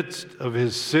the midst of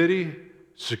His city,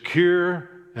 secure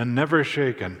and never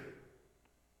shaken.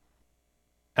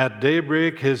 At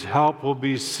daybreak, His help will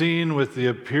be seen with the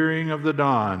appearing of the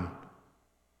dawn.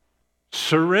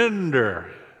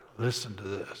 Surrender. Listen to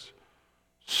this.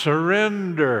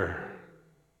 Surrender.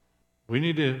 We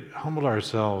need to humble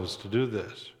ourselves to do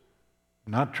this.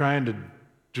 Not trying to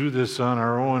do this on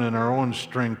our own in our own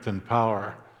strength and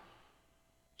power.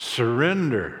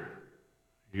 Surrender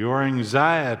your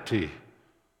anxiety.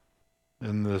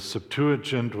 In the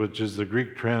Septuagint, which is the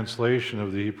Greek translation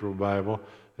of the Hebrew Bible,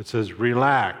 it says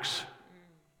relax.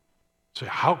 So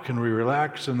how can we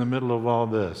relax in the middle of all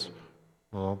this?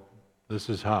 Well, this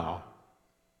is how.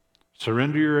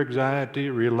 Surrender your anxiety,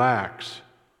 relax.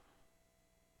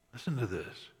 Listen to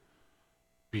this.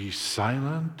 Be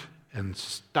silent and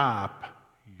stop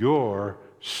your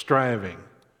striving.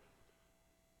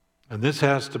 And this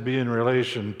has to be in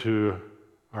relation to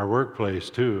our workplace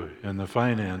too, and the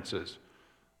finances.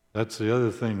 That's the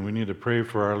other thing. We need to pray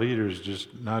for our leaders,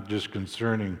 not just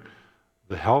concerning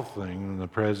the health thing, and the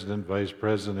president, vice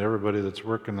president, everybody that's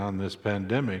working on this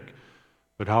pandemic,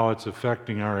 but how it's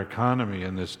affecting our economy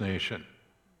in this nation.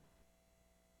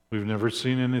 We've never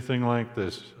seen anything like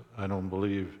this, I don't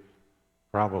believe,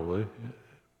 probably,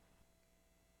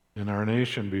 in our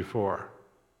nation before.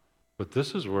 But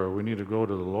this is where we need to go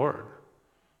to the Lord.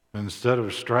 Instead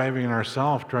of striving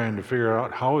ourselves, trying to figure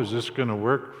out how is this going to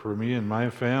work for me and my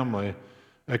family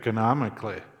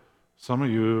economically. Some of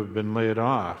you have been laid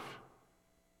off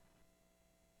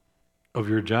of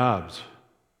your jobs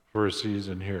for a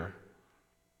season here.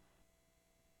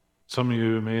 Some of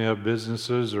you may have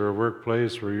businesses or a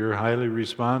workplace where you're highly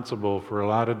responsible for a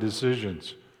lot of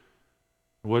decisions.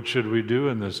 What should we do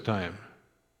in this time?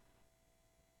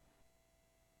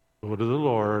 Go to the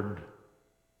Lord,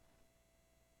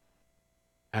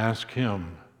 ask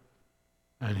Him,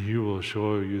 and He will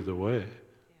show you the way.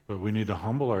 But we need to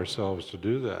humble ourselves to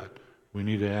do that. We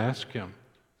need to ask Him.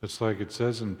 It's like it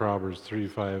says in Proverbs 3,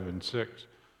 5, and 6. It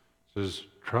says,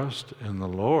 trust in the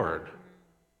Lord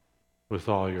with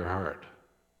all your heart.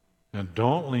 And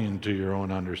don't lean to your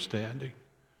own understanding.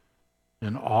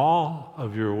 In all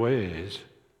of your ways,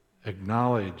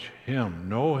 acknowledge Him,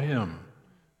 know Him,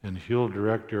 and He'll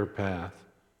direct your path.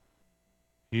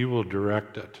 He will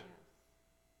direct it.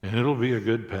 And it'll be a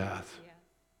good path.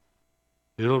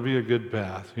 It'll be a good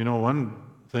path. You know, one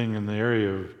thing in the area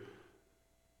of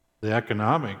the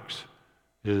economics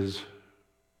is,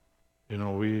 you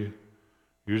know, we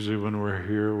usually when we're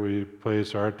here, we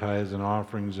place our tithes and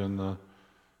offerings in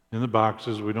the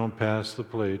boxes. We don't pass the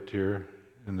plate here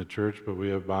in the church, but we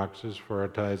have boxes for our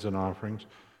tithes and offerings.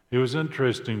 It was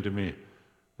interesting to me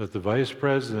that the Vice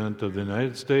President of the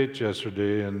United States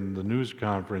yesterday in the news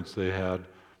conference they had,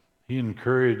 he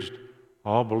encouraged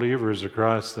all believers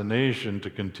across the nation to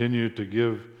continue to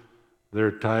give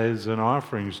their tithes and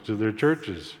offerings to their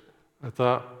churches. I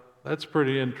thought, that's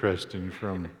pretty interesting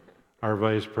from our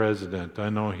Vice President. I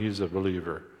know he's a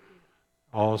believer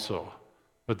also.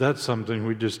 But that's something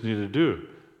we just need to do.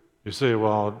 You say,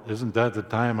 well, isn't that the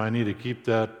time I need to keep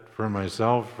that for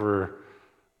myself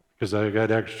because I got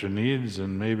extra needs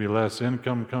and maybe less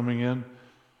income coming in?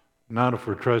 Not if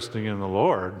we're trusting in the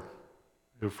Lord.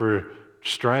 If we're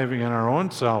striving in our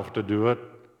own self to do it,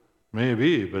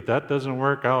 maybe, but that doesn't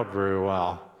work out very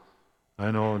well. I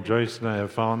know Joyce and I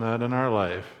have found that in our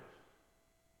life.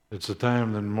 It's a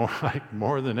time that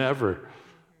more than ever,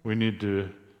 we need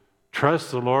to trust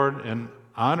the Lord and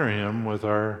honor Him with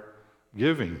our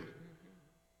giving.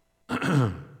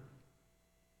 How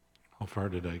far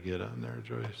did I get on there,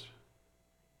 Joyce?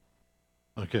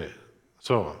 Okay,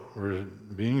 so we're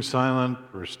being silent,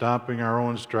 we're stopping our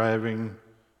own striving,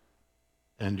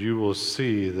 and you will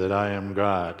see that I am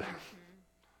God.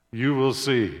 You will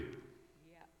see.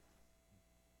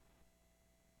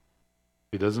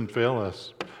 He doesn't fail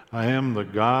us. I am the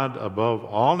God above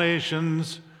all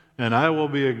nations, and I will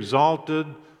be exalted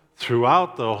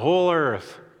throughout the whole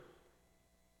earth.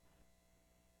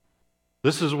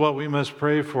 This is what we must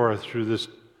pray for through this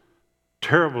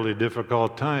terribly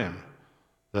difficult time,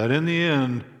 that in the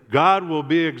end, God will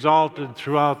be exalted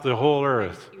throughout the whole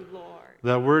earth. Thank you, Lord.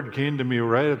 That word came to me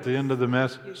right at the end of the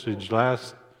message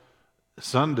last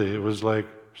Sunday. It was like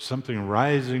something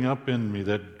rising up in me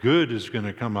that good is going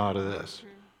to come out of this.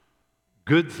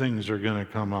 Good things are going to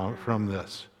come out from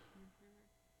this.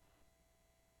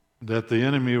 That the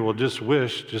enemy will just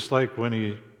wish, just like when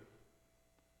he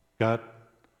got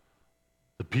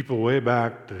the people way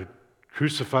back to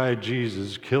crucify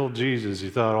Jesus, kill Jesus, he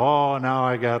thought, oh, now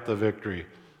I got the victory.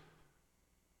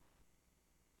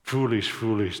 Foolish,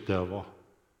 foolish devil.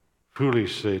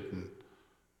 Foolish Satan.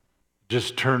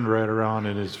 Just turned right around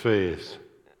in his face.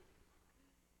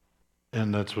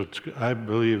 And that's what I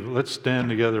believe. Let's stand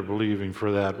together believing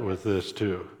for that with this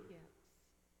too.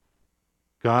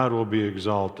 God will be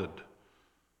exalted,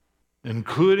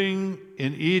 including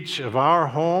in each of our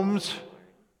homes,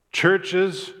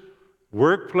 churches,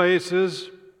 workplaces,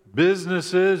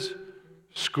 businesses,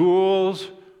 schools,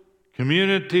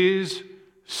 communities,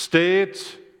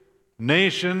 states,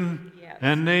 nation,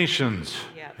 and nations.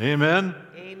 Yes. Amen?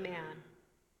 Amen.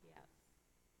 Yes.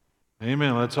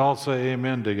 Amen. Let's all say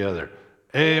amen together.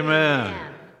 Amen.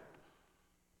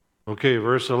 Okay,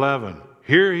 verse 11.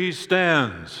 Here he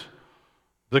stands,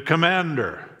 the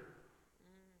commander,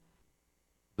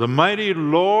 the mighty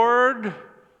Lord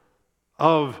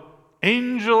of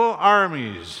angel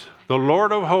armies, the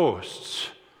Lord of hosts,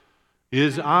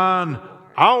 is on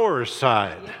our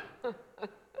side.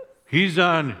 He's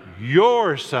on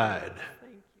your side.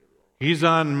 He's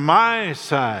on my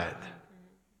side.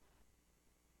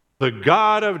 The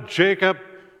God of Jacob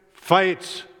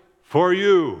fights for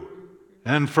you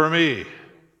and for me.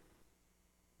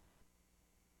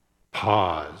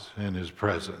 Pause in his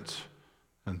presence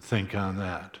and think on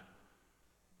that.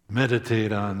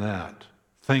 Meditate on that.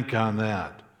 Think on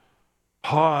that.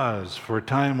 Pause for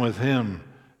time with him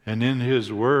and in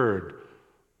his word.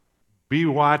 Be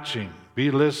watching. Be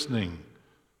listening.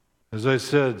 As I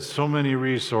said, so many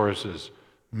resources.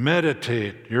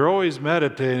 Meditate. You're always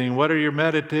meditating. What are you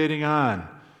meditating on?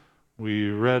 We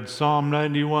read Psalm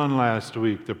 91 last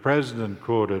week. The president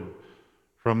quoted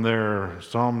from there.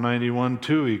 Psalm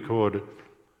 91:2 he quoted.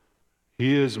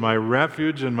 He is my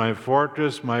refuge and my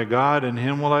fortress, my God, in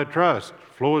him will I trust.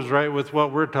 Flows right with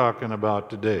what we're talking about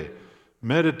today.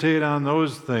 Meditate on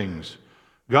those things.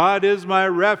 God is my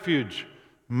refuge,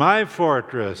 my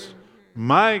fortress,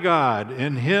 my God,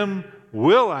 in him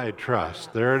will I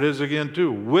trust. There it is again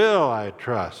too. Will I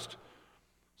trust?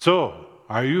 So,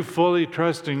 are you fully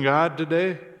trusting God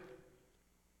today?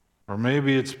 Or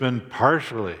maybe it's been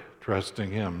partially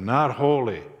trusting him, not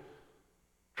wholly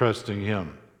trusting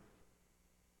him.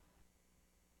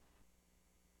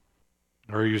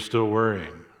 Or are you still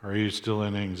worrying? Are you still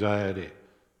in anxiety?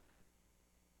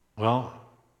 Well,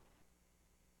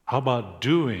 how about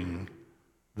doing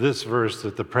this verse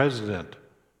that the president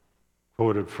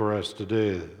quoted for us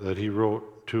today, that he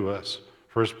wrote to us?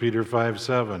 1 Peter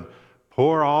 5:7.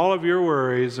 Pour all of your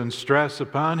worries and stress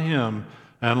upon him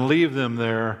and leave them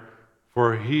there,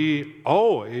 for he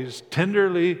always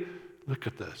tenderly, look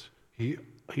at this, he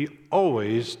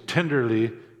always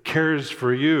tenderly cares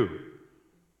for you.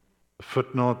 The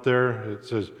footnote there, it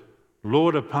says,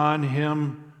 load upon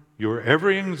him your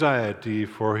every anxiety,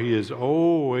 for he is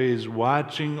always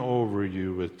watching over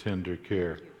you with tender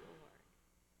care.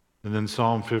 And then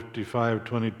Psalm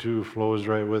 55:22 flows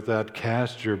right with that.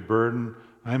 Cast your burden.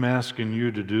 I'm asking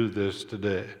you to do this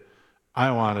today. I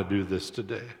want to do this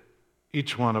today.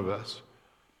 Each one of us.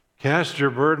 Cast your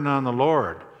burden on the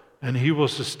Lord, and he will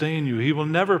sustain you. He will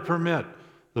never permit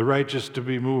the righteous to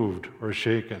be moved or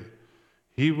shaken.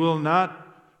 We will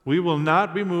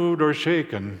not be moved or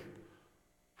shaken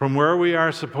from where we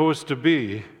are supposed to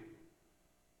be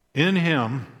in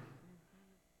him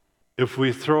if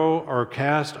we throw or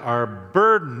cast our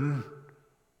burden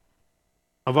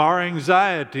of our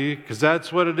anxiety, because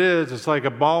that's what it is. It's like a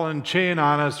ball and chain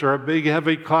on us or a big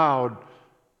heavy cloud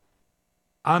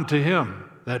onto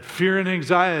him. That fear and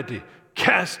anxiety,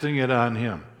 casting it on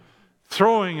him,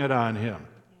 throwing it on him.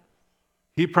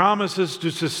 He promises to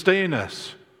sustain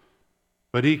us,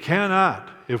 but he cannot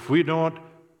if we don't,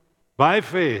 by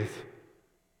faith,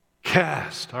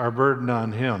 cast our burden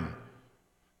on him.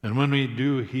 And when we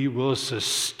do, he will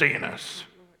sustain us.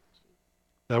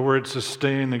 That word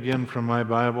sustain, again from my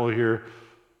Bible here,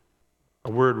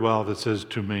 a word that says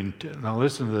to maintain. Now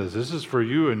listen to this. This is for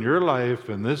you in your life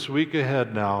and this week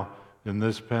ahead now. in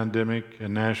this pandemic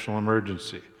and national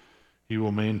emergency. He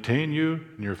will maintain you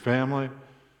and your family,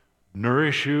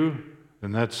 nourish you,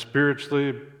 and that's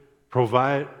spiritually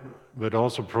provide, but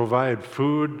also provide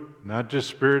food, not just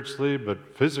spiritually,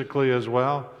 but physically as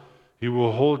well. He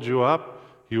will hold you up.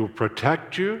 He will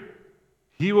protect you.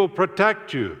 He will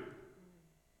protect you.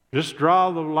 Just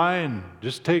draw the line.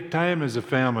 Just take time as a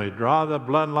family. Draw the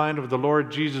bloodline of the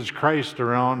Lord Jesus Christ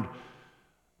around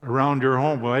your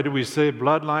home. Why do we say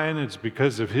bloodline? It's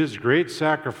because of His great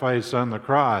sacrifice on the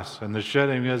cross and the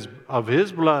shedding of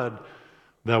His blood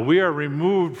that we are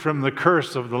removed from the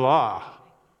curse of the law.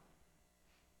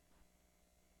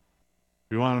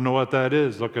 If you want to know what that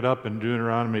is, look it up in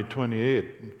Deuteronomy 28.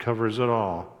 It covers it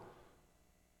all.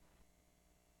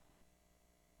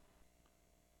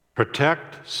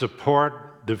 Protect,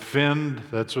 support, defend.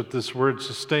 That's what this word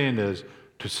sustain is.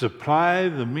 To supply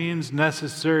the means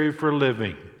necessary for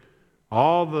living.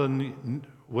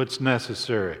 What's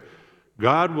necessary.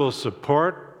 God will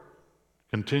support,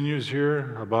 continues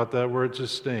here about that word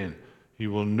sustain. He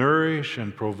will nourish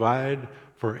and provide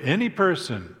for any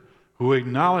person who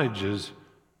acknowledges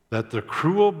that the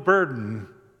cruel burden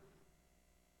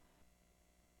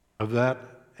of that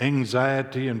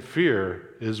anxiety and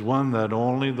fear is one that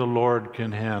only the Lord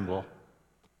can handle.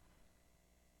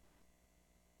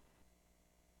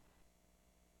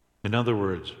 In other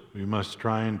words, we must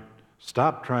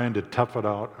stop trying to tough it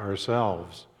out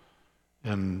ourselves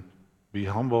and be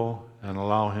humble and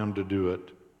allow Him to do it.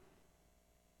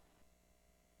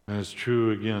 And it's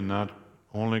true, again, not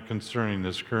only concerning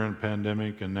this current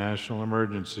pandemic and national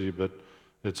emergency, but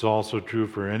it's also true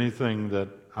for anything that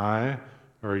I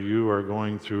or you are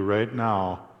going through right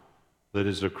now that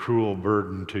is a cruel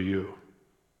burden to you.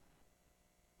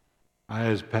 I,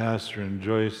 as pastor, and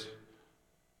Joyce,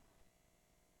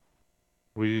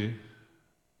 we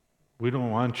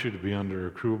don't want you to be under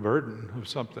a cruel burden of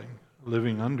something,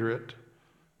 living under it.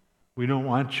 We don't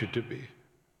want you to be.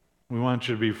 We want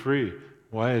you to be free.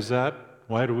 Why is that?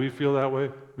 Why do we feel that way?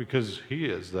 Because He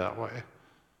is that way.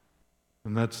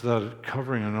 And that's the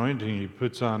covering anointing He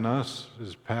puts on us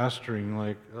as pastoring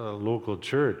like a local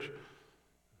church.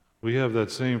 We have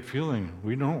that same feeling.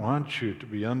 We don't want you to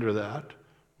be under that.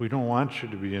 We don't want you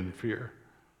to be in fear.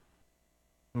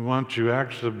 We want you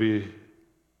actually to be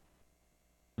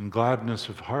in gladness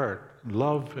of heart,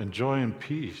 love and joy and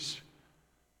peace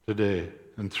today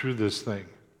and through this thing.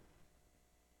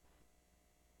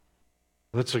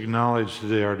 Let's acknowledge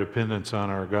today our dependence on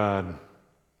our God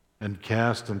and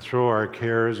cast and throw our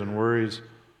cares and worries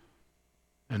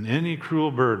and any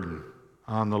cruel burden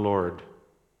on the Lord.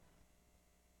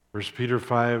 1 Peter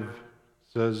 5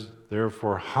 says,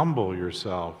 therefore, humble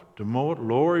yourself,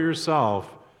 lower yourself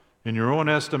in your own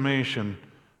estimation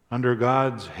under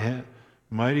God's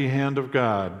mighty hand of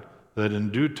God, that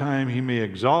in due time He may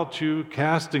exalt you,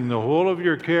 casting the whole of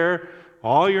your care,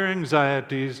 all your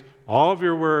anxieties, all of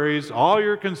your worries, all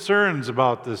your concerns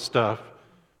about this stuff,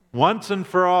 once and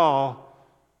for all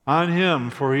on Him,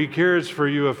 for He cares for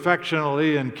you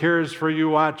affectionately and cares for you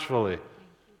watchfully.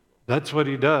 That's what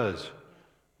He does.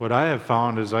 What I have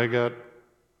found is I got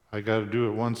to do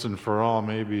it once and for all,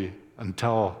 maybe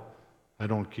until I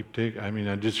don't keep taking.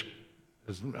 I just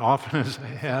as often as I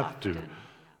have to,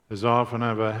 as often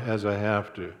as I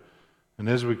have to. And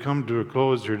as we come to a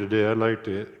close here today, I'd like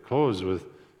to close with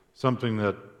something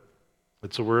that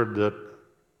it's a word that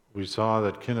we saw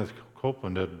that Kenneth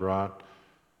Copeland had brought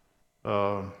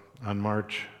on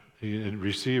March. He had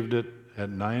received it at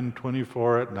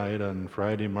 9:24 at night on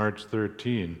Friday, March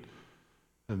 13.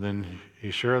 And then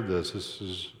he shared this. This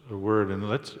is a word, and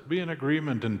let's be in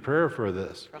agreement in prayer for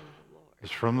this.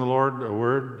 It's from the Lord, a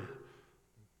word.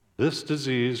 This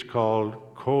disease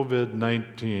called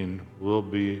COVID-19 will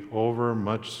be over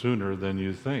much sooner than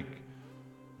you think.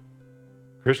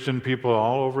 Christian people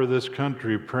all over this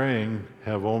country praying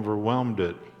have overwhelmed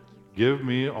it. Give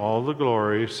me all the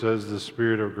glory, says the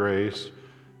Spirit of grace,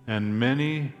 and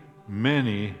many,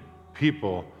 many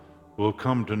people will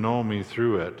come to know me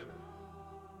through it.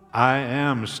 I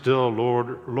am still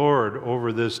Lord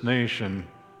over this nation.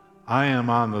 I am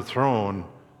on the throne,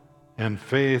 and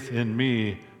faith in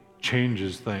me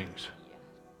changes things.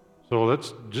 So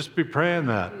let's just be praying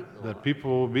that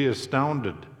people will be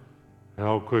astounded at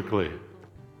how quickly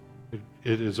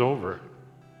it is over.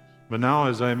 But now,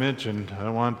 as I mentioned, I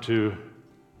want to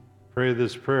pray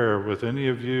this prayer with any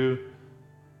of you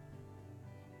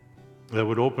that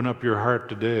would open up your heart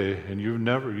today, and you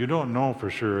don't know for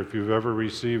sure if you've ever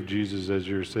received Jesus as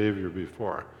your Savior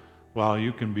before. Well,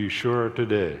 you can be sure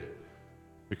today,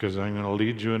 because I'm going to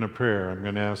lead you in a prayer. I'm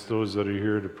going to ask those that are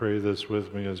here to pray this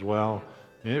with me as well.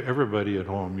 Everybody at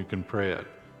home, you can pray it.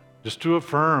 just to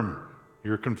affirm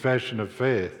your confession of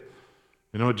faith.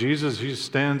 You know, Jesus, he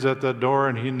stands at the door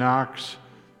and he knocks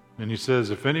and he says,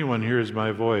 if anyone hears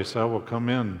my voice, I will come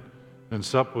in and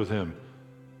sup with him.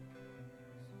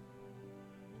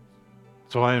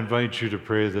 So I invite you to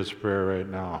pray this prayer right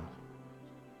now.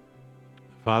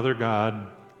 Father God,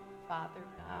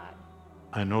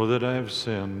 I know that I have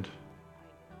sinned.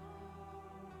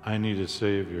 I need a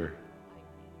Savior.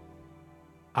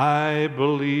 I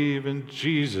believe in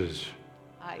Jesus.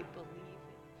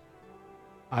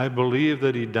 I believe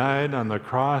that he died on the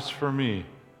cross for me.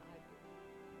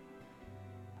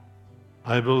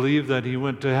 I believe that he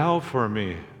went to hell for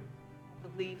me.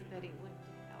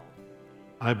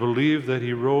 I believe that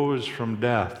he rose from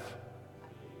death.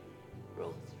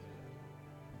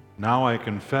 Now I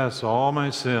confess all my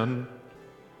sin.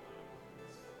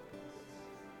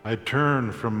 I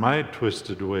turn from my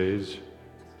twisted ways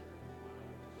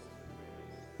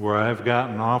where I've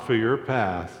gotten off of your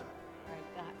path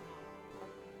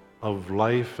of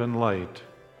life and light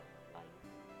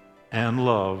and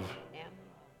love,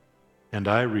 and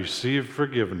I receive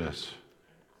forgiveness,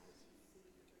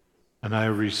 and I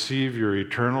receive your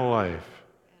eternal life.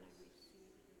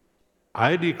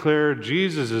 I declare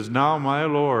Jesus is now my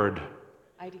Lord.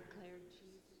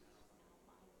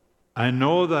 I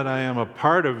know that I am a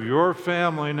part of your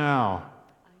family now.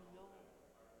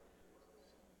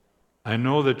 I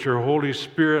know that your Holy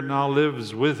Spirit now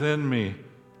lives within me.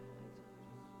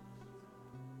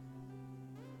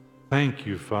 Thank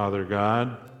you, Father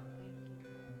God.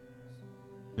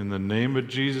 In the name of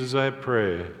Jesus I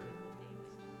pray.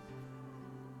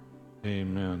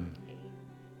 Amen.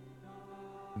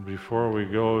 And before we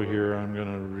go here, I'm going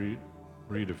to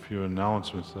read a few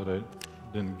announcements that I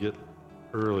didn't get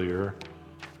earlier.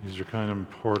 These are kind of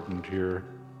important here,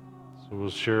 so we'll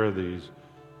share these.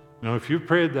 Now, if you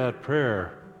prayed that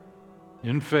prayer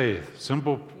in faith,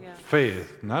 simple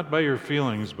faith, not by your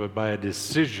feelings, but by a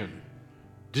decision,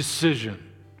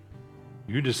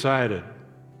 you decided,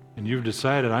 and you've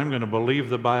decided, I'm going to believe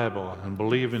the Bible and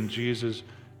believe in Jesus,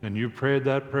 and you prayed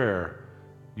that prayer,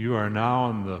 you are now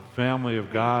in the family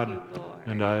of God,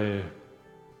 and I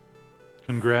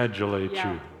congratulate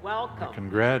you. Welcome. I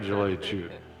congratulate you.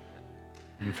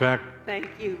 In fact, Thank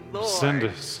you, Lord. send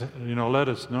us, let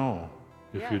us know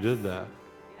if you Yes. did that.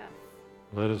 Yes.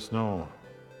 Let us know.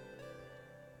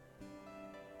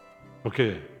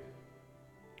 Okay,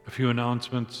 a few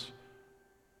announcements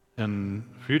and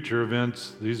future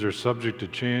events. These are subject to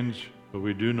change, but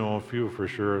we do know a few for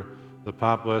sure. The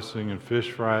pot blessing and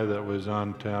fish fry that was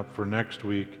on tap for next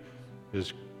week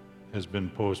has been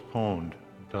postponed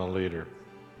until later.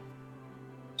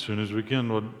 As soon as we can,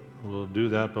 we'll do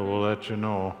that, but we'll let you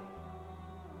know.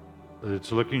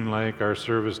 It's looking like our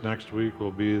service next week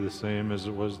will be the same as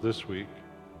it was this week.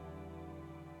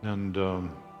 And the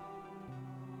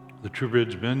True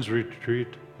Bridge Men's Retreat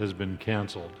has been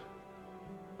canceled.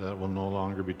 That will no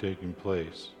longer be taking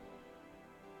place.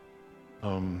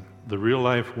 The Real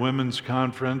Life Women's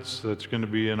Conference, that's going to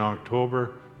be in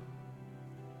October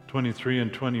 23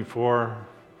 and 24.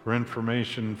 For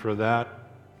information for that,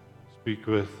 speak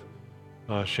with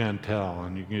Chantel,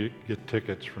 and you can get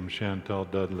tickets from Chantel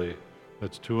Dudley.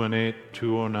 That's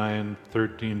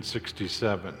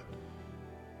 218-209-1367.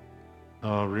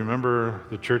 Remember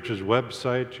the church's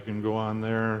website. You can go on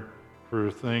there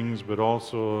for things, but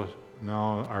also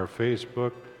now our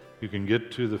Facebook. You can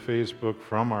get to the Facebook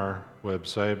from our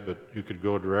website, but you could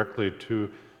go directly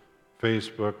to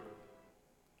Facebook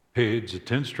page, the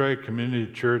Tin Strike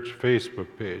Community Church Facebook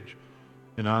page.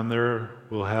 And on there,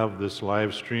 we'll have this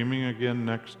live streaming again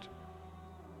next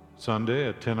Sunday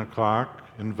at 10 o'clock.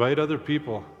 Invite other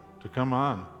people to come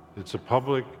on. It's a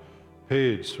public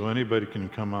page, so anybody can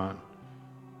come on.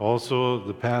 Also,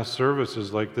 the past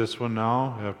services like this one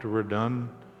now, after we're done,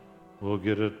 we'll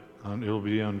get it on, it'll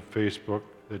be on Facebook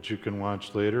that you can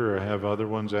watch later or have other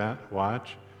ones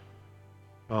watch.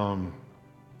 I'll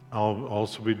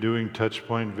also be doing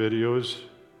touchpoint videos.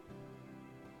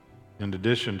 In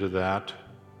addition to that,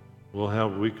 we'll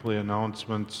have weekly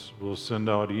announcements. We'll send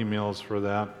out emails for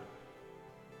that.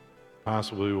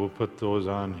 Possibly we'll put those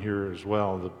on here as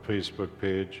well, the Facebook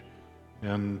page,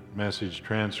 and message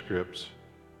transcripts.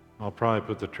 I'll probably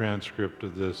put the transcript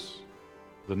of this,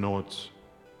 the notes,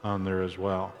 on there as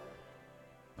well.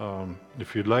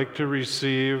 If you'd like to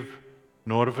receive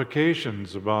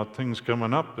notifications about things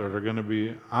coming up that are going to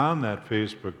be on that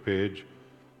Facebook page,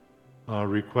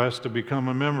 request to become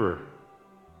a member.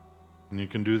 And you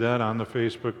can do that on the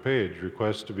Facebook page,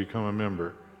 request to become a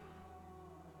member.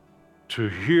 To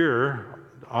hear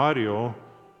audio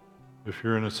if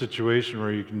you're in a situation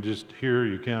where you can just hear,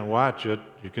 you can't watch it,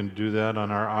 you can do that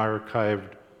on our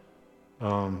archived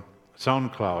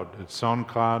SoundCloud. It's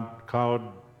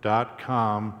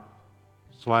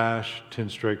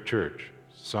soundcloud.com/10strikechurch.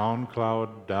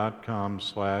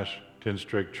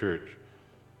 soundcloud.com/10strikechurch.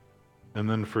 And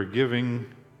then for giving,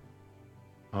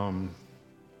 I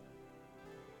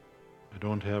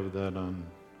don't have that on.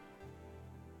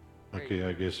 Okay,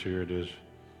 I guess here it is.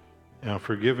 Now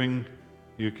for giving,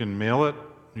 you can mail it.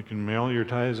 You can mail your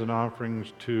tithes and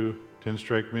offerings to 10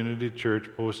 Strike Community Church,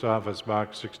 Post Office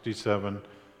Box 67,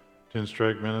 10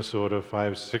 Strike, Minnesota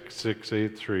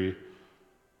 56683.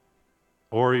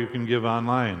 Or you can give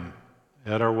online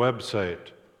at our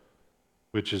website,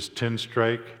 which is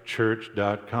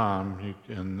 10strikechurch.com.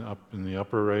 And up in the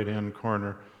upper right-hand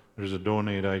corner, there's a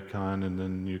donate icon, and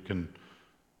then you can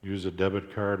use a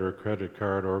debit card or credit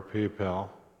card or PayPal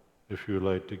if you would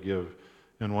like to give.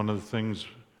 And one of the things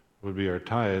would be our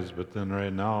tithes, but then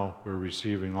right now we're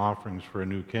receiving offerings for a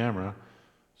new camera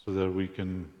so that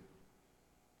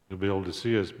you'll be able to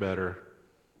see us better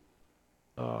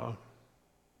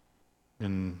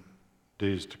in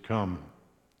days to come.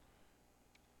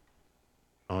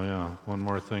 Oh yeah, one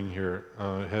more thing here.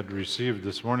 I had received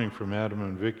this morning from Adam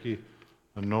and Vicky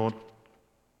a note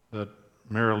that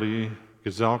Marilee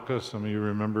Gazelka, some of you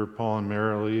remember Paul and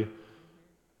Marilee,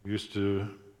 used to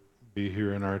be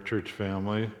here in our church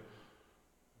family.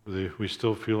 We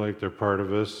still feel like they're part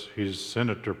of us. He's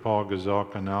Senator Paul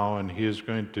Gazelka now, and he is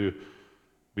going to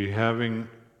be having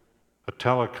a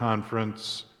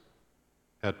teleconference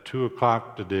at 2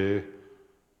 o'clock today.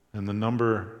 And the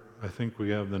number, I think we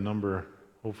have the number.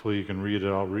 Hopefully you can read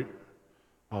it.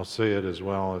 I'll say it as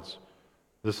well.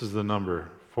 This is the number,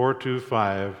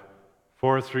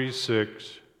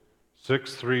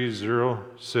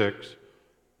 425-436-6306,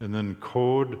 and then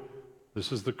code,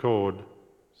 this is the code,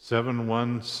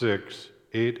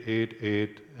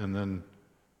 716-888, and then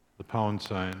the pound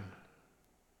sign.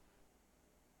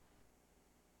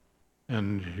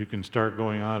 And you can start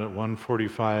going on at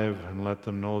 1:45 and let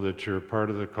them know that you're part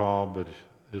of the call, but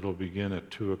it'll begin at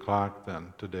 2 o'clock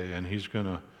then today. And he's going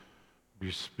to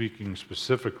be speaking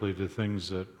specifically to things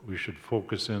that we should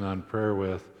focus in on prayer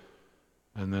with.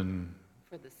 And then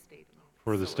For the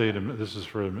state of Minnesota. this is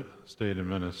for the state of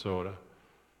Minnesota.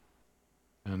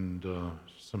 And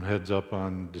some heads up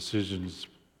on decisions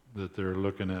that they're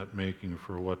looking at making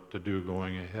for what to do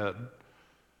going ahead.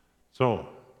 So,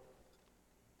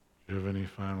 do you have any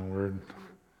final word?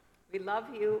 We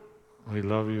love you. We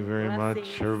love you very Blessings.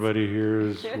 much. Everybody here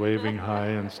is waving hi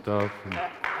and stuff. And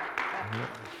hand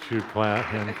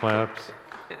claps.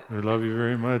 We love you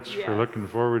very much. Yes. We're looking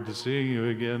forward to seeing you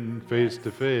again face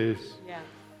to face. Yes.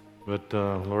 But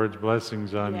Lord's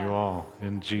blessings on Yes. you all.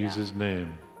 In Jesus'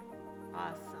 name.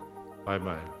 Awesome.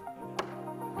 Bye-bye.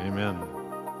 Amen.